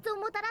ら破滅を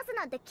もたらす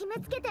なんて決め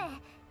つけて、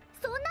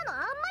そんなのあん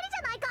まりじ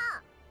ゃないか。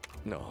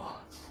な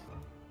あ、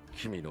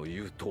君の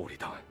言う通り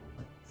だ。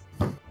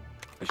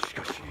し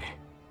かし、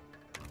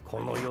こ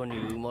の世に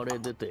生まれ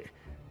出て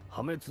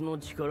破滅の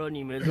力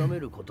に目覚め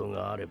ること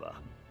があれば、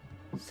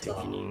責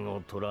任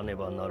を取らね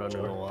ばならぬ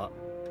のは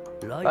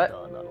ライダ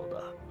ーなの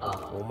だ。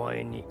お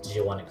前に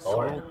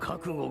その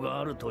覚悟が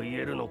あると言え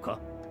るのか？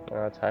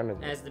 Time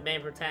is As the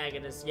main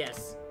protagonist,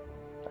 yes.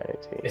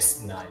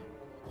 It's not.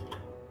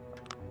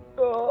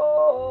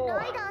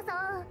 ライダー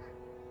さん。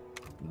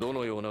ど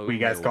のような運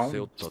命を背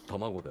負った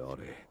卵であ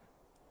れ。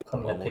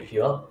 Come to pick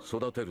you up.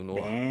 育てるの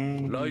は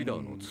ライダ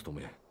ーの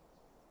務め。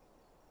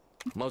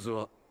まず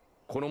は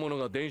この者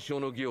が伝承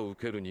の儀を受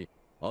けるに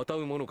当た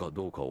るものか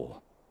どうか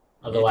を。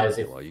 Otherwise,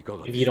 if you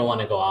don't want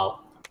to go out,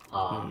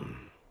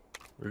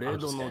 レ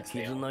ドの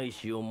絆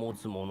石を持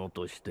つ者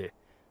として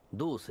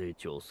どう成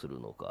長す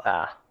るのか。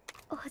あ。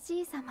おじ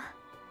い様。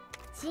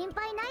心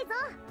配ないぞ、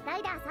ラ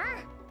イダーさん。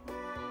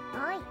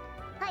おい、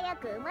早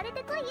く生まれ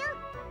てこいよ。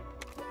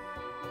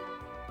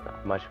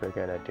 Not much we're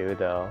gonna do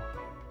though.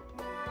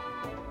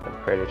 I'm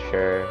pretty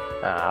sure.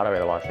 I don't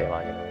really want to say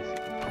long anyways.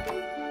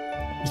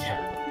 Yeah.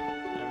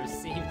 I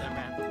received them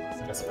at the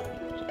that's fine.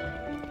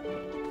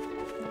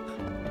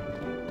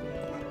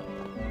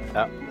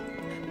 Oh.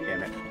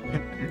 Damn it.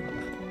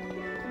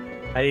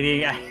 I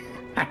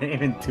didn't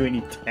even do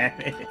any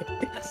damage.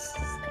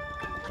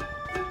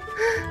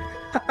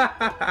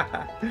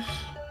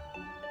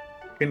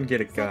 Couldn't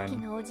get a さっき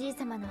gun. のおじい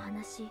様の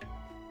話、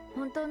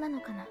本当なの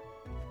かな？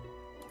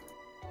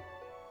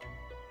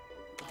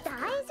大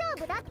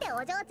丈夫だってお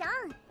嬢ちゃ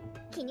ん。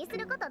気にす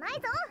ることないぞ。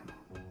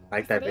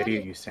 Like that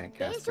video you sent,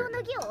 伝承 Casper.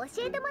 の儀を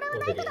教えてもらわ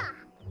ないとだ。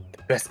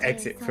 Best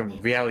exit from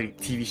reality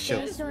TV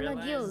伝 shows. 承の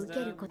儀を受け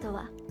ること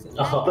は、ライ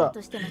Oh. ダー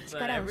としての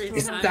力を証明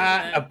It's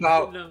not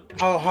about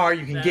how hard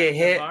you can get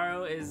hit.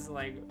 Navarro is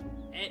like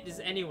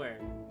is anywhere.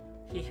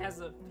 He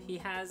has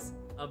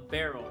a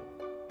barrel.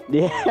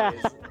 Yeah.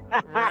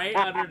 always right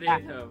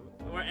underneath him.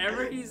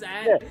 Wherever he's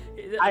at.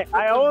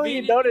 I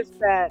only noticed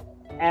that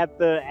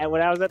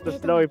when I was at the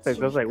snowy place,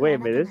 I was like, wait a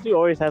minute, this dude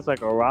always has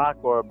like a rock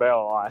or a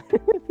barrel on.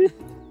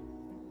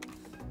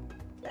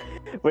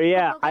 But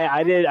yeah,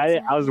 I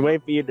was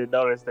waiting for you to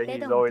notice that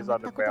he's always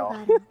on the barrel.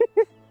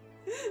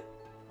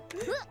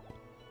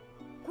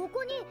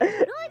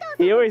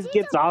 He always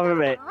gets off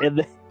of it,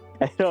 and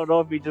I don't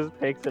know if he just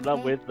picks it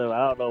up with him.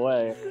 I don't know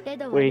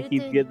where he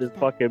keeps getting this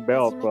fucking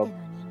barrel from.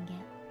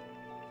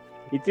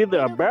 It's either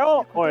a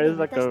barrel or it's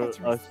like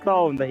a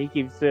stone that he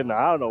keeps sitting on.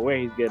 I don't know where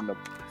he's getting them.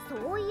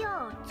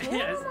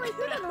 Yes,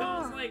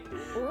 I was like,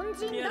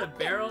 he had a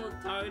barrel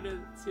talking to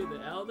the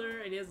elder,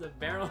 and he has a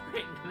barrel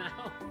right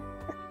now.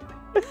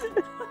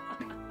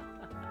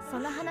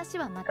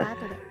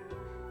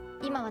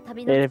 And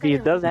if he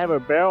does have a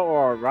barrel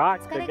or a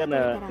rock, they're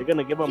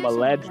gonna give him a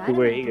ledge to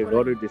where he can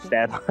go to just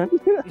stand on.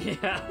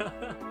 Yeah.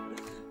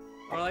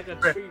 Or like a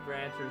tree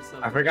branch or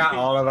something. I forgot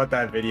all about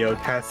that video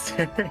test.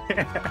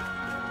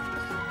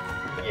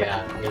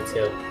 Yeah, me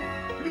too.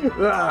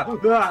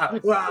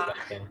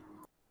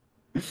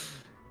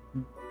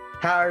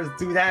 Powers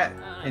do that,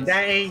 and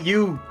that ain't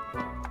you.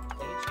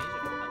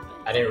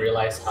 I didn't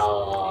realize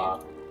how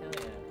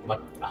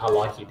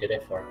long he did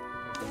it for.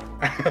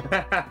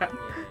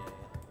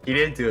 He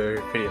didn't do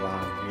it pretty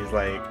long. It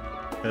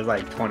was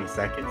like 20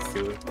 seconds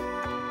too.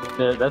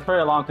 Dude, that's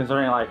very long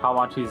considering like how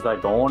much he's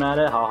like going at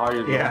it, how hard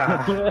he's going.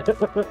 Yeah.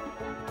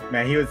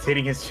 Man, he was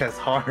hitting his chest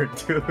hard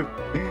too.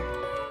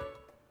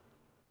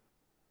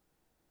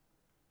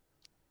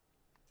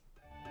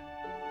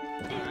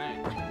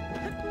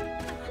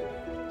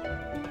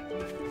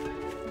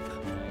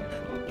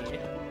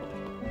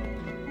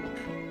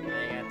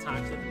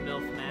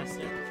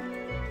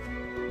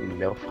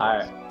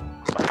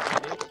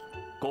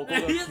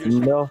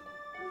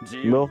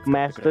 Milk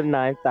Master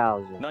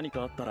 9000.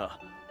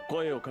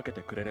 Please.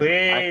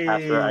 I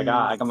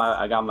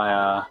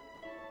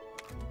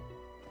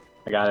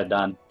got it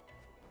done.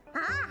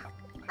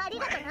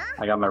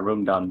 I got my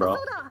room done, bro. What?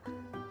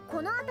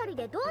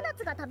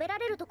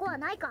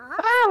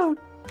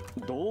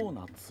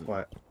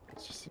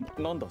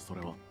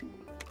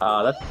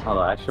 That's hold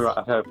on. I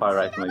should probably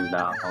write some of these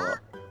down. Hold on.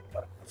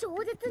 超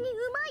絶にう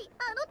まい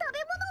あの食べ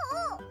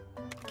物を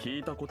聞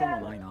いたことも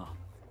ないな。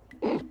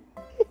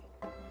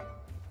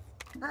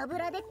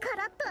油でカ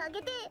ラッと揚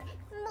げて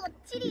もっ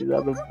ちり He's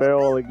on the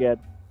barrel again.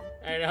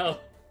 I know.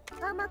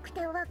 甘く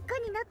て輪っか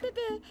になってて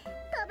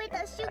食べ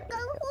た瞬間ほ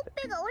っ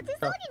ぺが落ち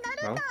そうに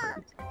なるんだ。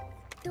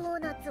ドー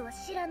ナツを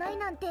知らない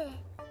なんて。ド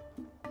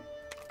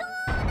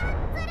ーナツ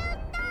るん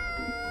だ。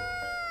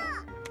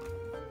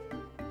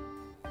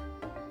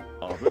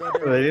油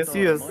で揚げた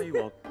甘い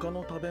輪っか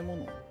の食べ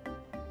物。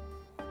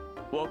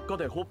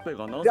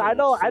 Yeah, I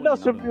know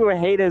some people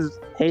hate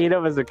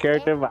him as a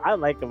character, but I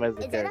like him as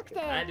a character.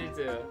 I do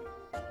too.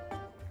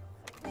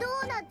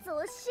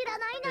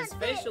 His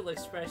facial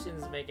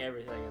expressions make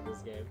everything in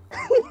this game.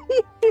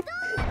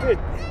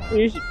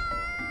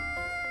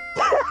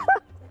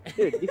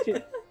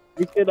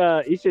 Dude,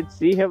 you should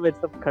see him in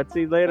some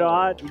cutscene later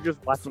on. You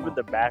just watch him in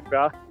the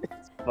background.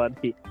 It's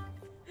funny.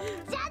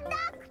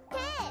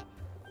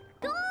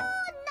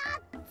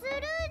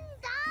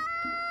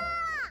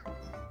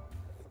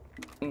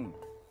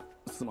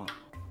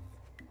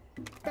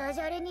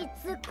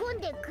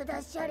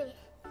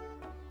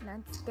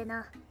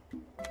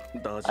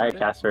 Alright,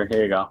 Casper,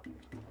 here you go.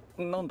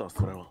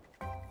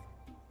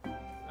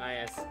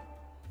 Yes.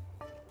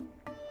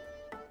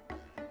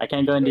 I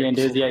can't go into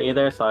Andalusia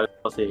either, so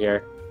I'll see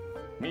here.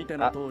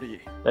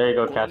 There you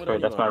go, Casper.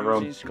 That's my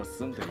room. Is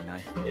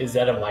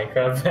that a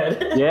Minecraft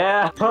bed?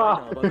 Yeah!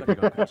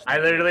 I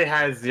literally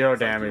had 0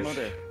 damage.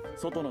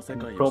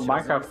 Pro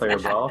Minecraft player,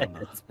 bro. At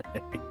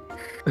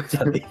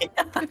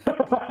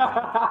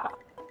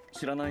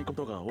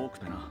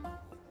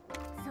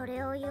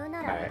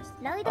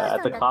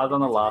the closet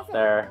on the left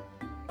there.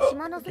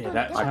 Okay,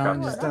 that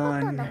challenge is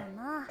done.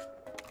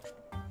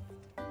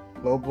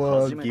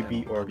 Lobo,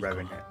 Gibby, or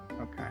Revenant.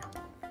 Okay.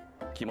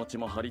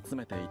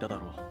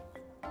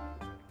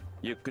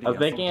 I was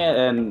making it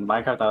in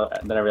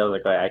Minecraft, then I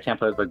realized like, I can't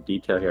put the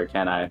detail here,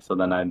 can I? So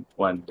then I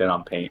went and did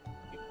on Paint.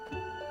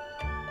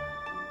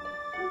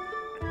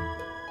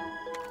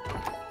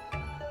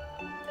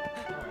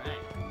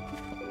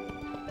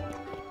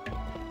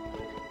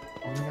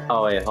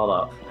 Oh wait, hold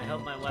up. I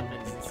hope my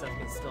weapons and stuff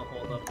can still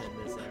hold up in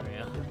this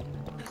area.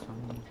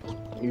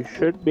 You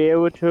should be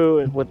able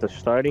to with the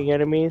starting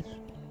enemies.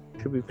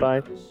 Should be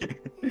fine.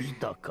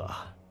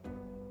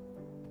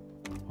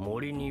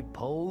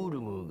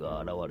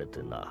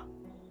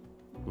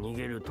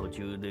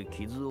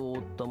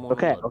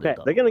 Okay,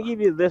 they're gonna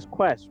give you this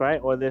quest, right,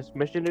 or this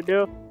mission to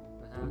do,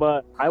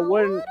 but I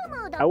wouldn't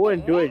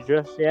do it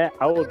just yet.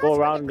 I would go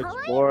around and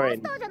explore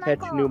and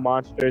catch new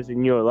monsters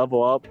and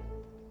level up,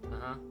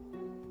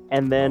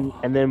 and then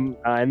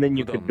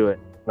you could do it.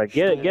 Like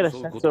get a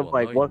sense of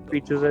like what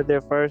creatures are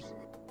there first,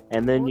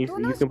 and then you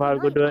can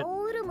probably go do it.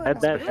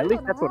 At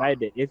least that's what I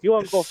did. If you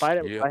want to go fight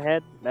it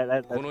ahead,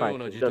 that's fine.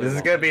 This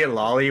is gonna be a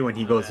lolly when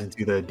he goes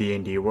into the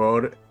D&D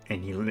world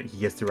and he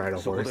gets to ride a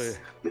horse.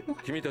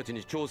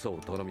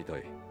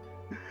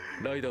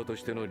 ライダーと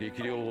しての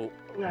力量を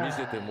見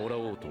せてもら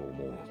おうと思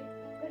う。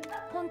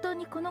本当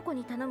にこの子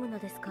に頼むの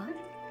ですか？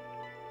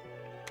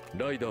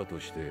ライダーと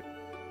して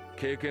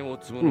経験を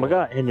積む Oh my の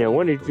は god, and then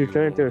when did you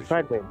turn into a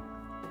cycling?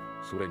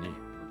 それに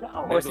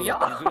ホシヤ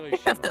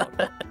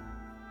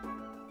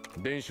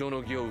伝承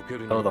の儀を受け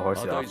るに Oh, the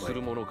horse 値す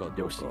るものか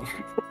どうか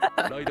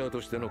ライダー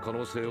としての可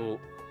能性を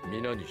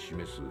皆に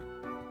示す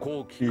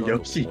好機かと思い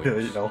ます。 Yoshi,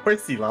 the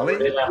horsey lolly.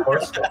 ゼラー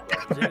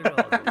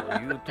ドの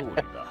言う通り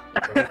だ。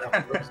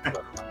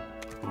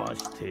ま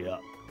してや、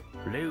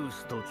レウ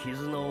スと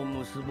絆を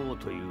結ぼう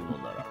というの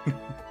なら、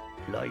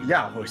ライ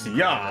ダー Yeah, horsey,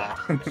 yeah.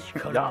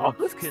 力を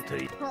つけてい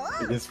る。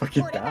 He just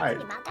fucking 俺たち died.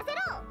 に任せろ。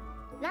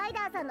ライダ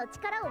ーさんの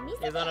力を見せ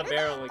て He's on a やるぜ。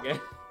 barrel again.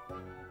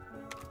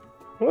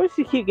 Why does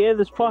he keep getting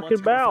this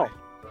fucking barrel?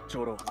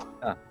 長老。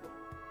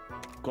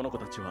この子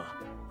たちは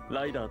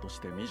ライダーとし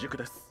て未熟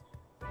です。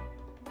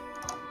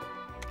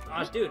 Oh,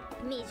 dude.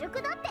 未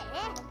熟だって。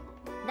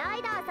ラ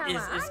イダーさん Is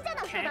はアンジャ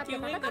の人だって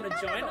Kakui 戦ったん gonna だ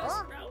join ぞ。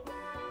 us,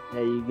 bro?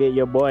 Yeah, you get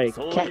your boy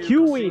そういう家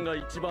Kakui. 臣が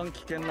一番危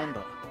険なん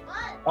だ。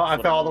 Oh, I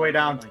fell all the way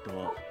down.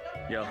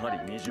 やはり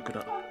未熟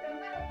だ。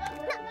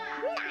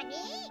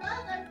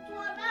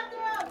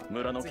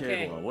村の It's 警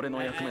okay. 護は俺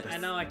の役目で I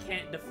す。 know I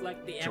can't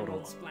deflect the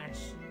emerald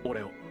splash.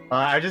 俺を。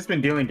I've just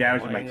been dealing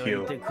damage with お my 前がい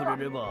Q. てくれ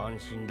れば安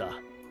心だ。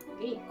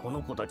こ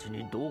の子たち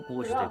に同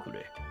行してく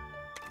れ。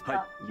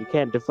You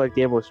can't deflect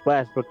the emerald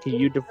splash, but can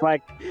you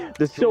deflect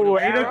the silver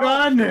で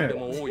arrow?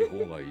 も多い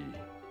方がいい。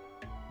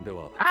で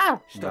は、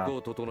支度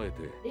を整えて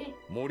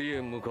森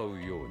へ向か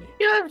うように。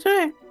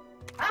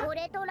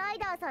俺とライ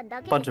ダーさん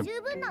だけで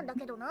十分なんだ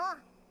けどな。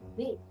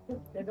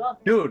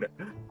 Dude,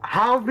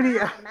 how many?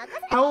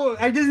 How?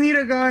 I just need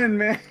a gun,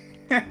 man.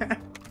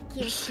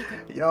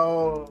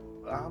 Yo,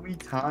 how many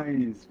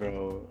times,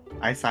 bro?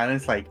 I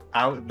silenced like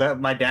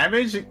my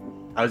damage.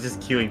 I was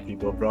just queuing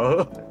people,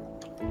 bro.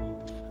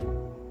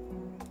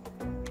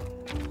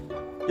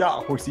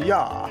 Yeah, horsey,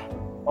 yeah.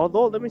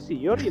 Although, let me see,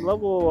 you're already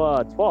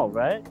level 12,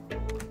 right?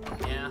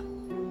 Yeah.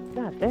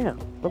 God damn,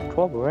 level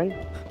 12 already?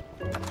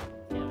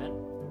 Yeah, man.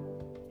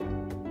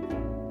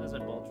 Those are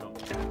both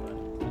trouble.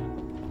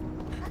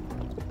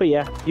 But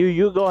yeah,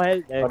 you go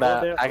ahead and Hold go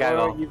up, there. I gotta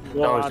or go. You can go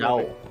No, on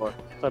no.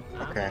 But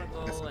Okay,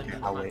 that's okay.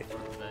 I'll wait. But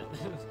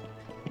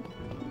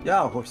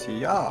Yeah, horsey,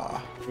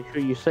 yeah. make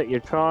sure you set your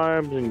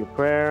charms and your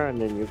prayer,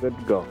 and then you're good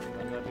to go. I'm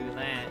gonna do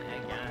that. I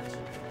got you.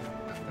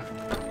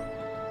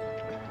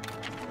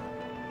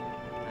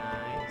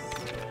 Nice.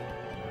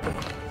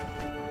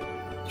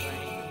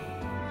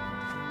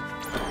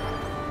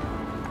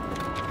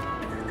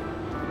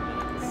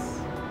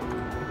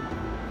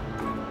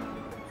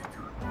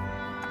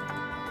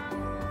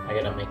 I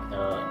gotta make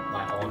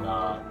my own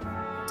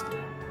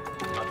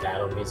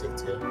battle music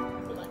too.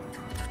 For, like,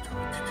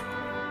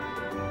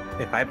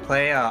 If I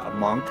play a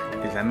monk,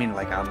 does that mean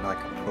like I'm like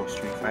a pro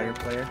Street Fighter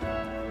player?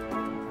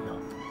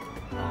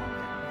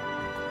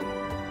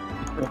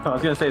 I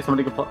was gonna say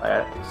somebody could play.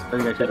 I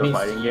think I should that go means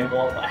fighting you game.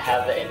 won't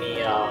have any.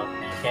 You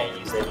can't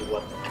use any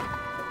weapon.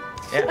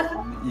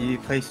 Yeah, you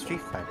play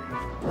Street Fighter.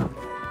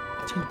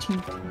 Ching,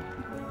 ching, ching.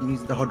 You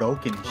use the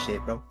Hadouken and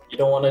shit, bro. You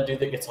don't want to do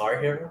the Guitar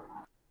Hero?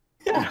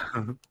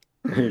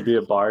 Be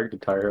a bard,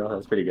 guitar hero.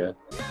 That's pretty good.